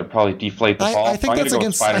boomerang, but it'd probably deflate the ball. I think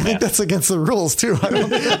that's against the rules too.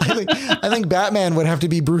 I think Batman would have to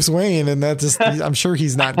be Bruce Wayne, and I'm sure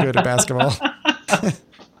he's not good at basketball.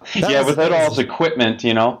 Without all his equipment,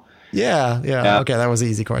 Yeah. Okay, that was an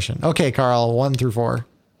easy question. Okay, Carl, 1 through 4.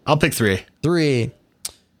 I'll pick 3. 3.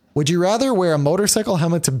 Would you rather wear a motorcycle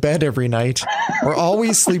helmet to bed every night or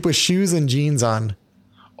always sleep with shoes and jeans on?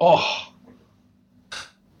 I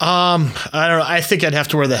don't know. I think I'd have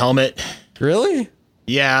to wear the helmet. Really?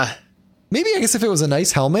 Yeah. Maybe, I guess if it was a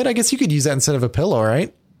nice helmet, I guess you could use that instead of a pillow,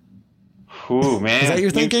 right? Ooh, man. Is that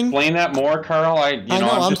your thinking? Explain that more, Carl.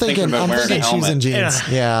 I'm thinking shoes and jeans.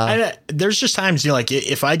 Yeah. There's just times,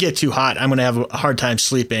 if I get too hot, I'm going to have a hard time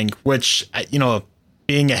sleeping, which,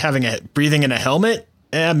 breathing in a helmet,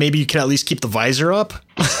 maybe you can at least keep the visor up.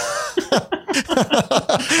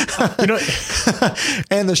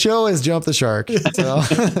 And the show is Jump the Shark. So,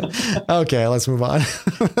 okay, let's move on.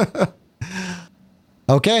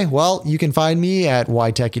 Okay, well, you can find me at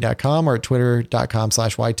ytechie.com or at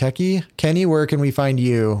twitter.com/ytechie. Kenny, where can we find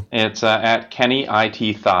you? It's at Kenny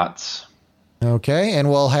IT Thoughts. Okay, and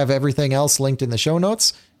we'll have everything else linked in the show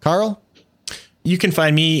notes. Carl? You can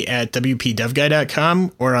find me at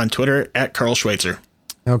wpdevguy.com or on Twitter at Carl Schweitzer.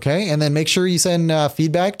 Okay, and then make sure you send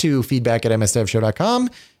feedback to feedback@msdevshow.com.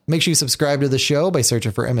 Make sure you subscribe to the show by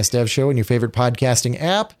searching for MS Dev Show in your favorite podcasting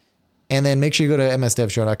app. And then make sure you go to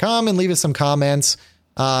msdevshow.com and leave us some comments.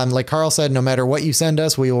 Like Carl said, no matter what you send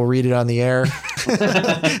us, we will read it on the air.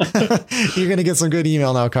 You're going to get some good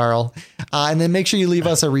email now, Carl. And then make sure you leave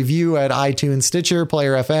us a review at iTunes, Stitcher,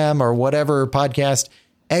 Player FM, or whatever podcast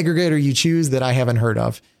aggregator you choose that I haven't heard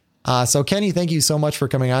of. So Kenny, thank you so much for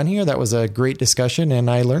coming on here. That was a great discussion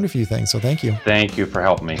and I learned a few things. So thank you. Thank you for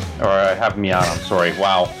helping me or having me on. I'm sorry.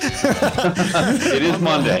 Wow. It is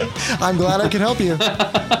Monday. I'm glad I could help you.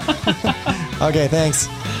 Okay. Thanks.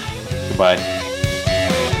 Goodbye.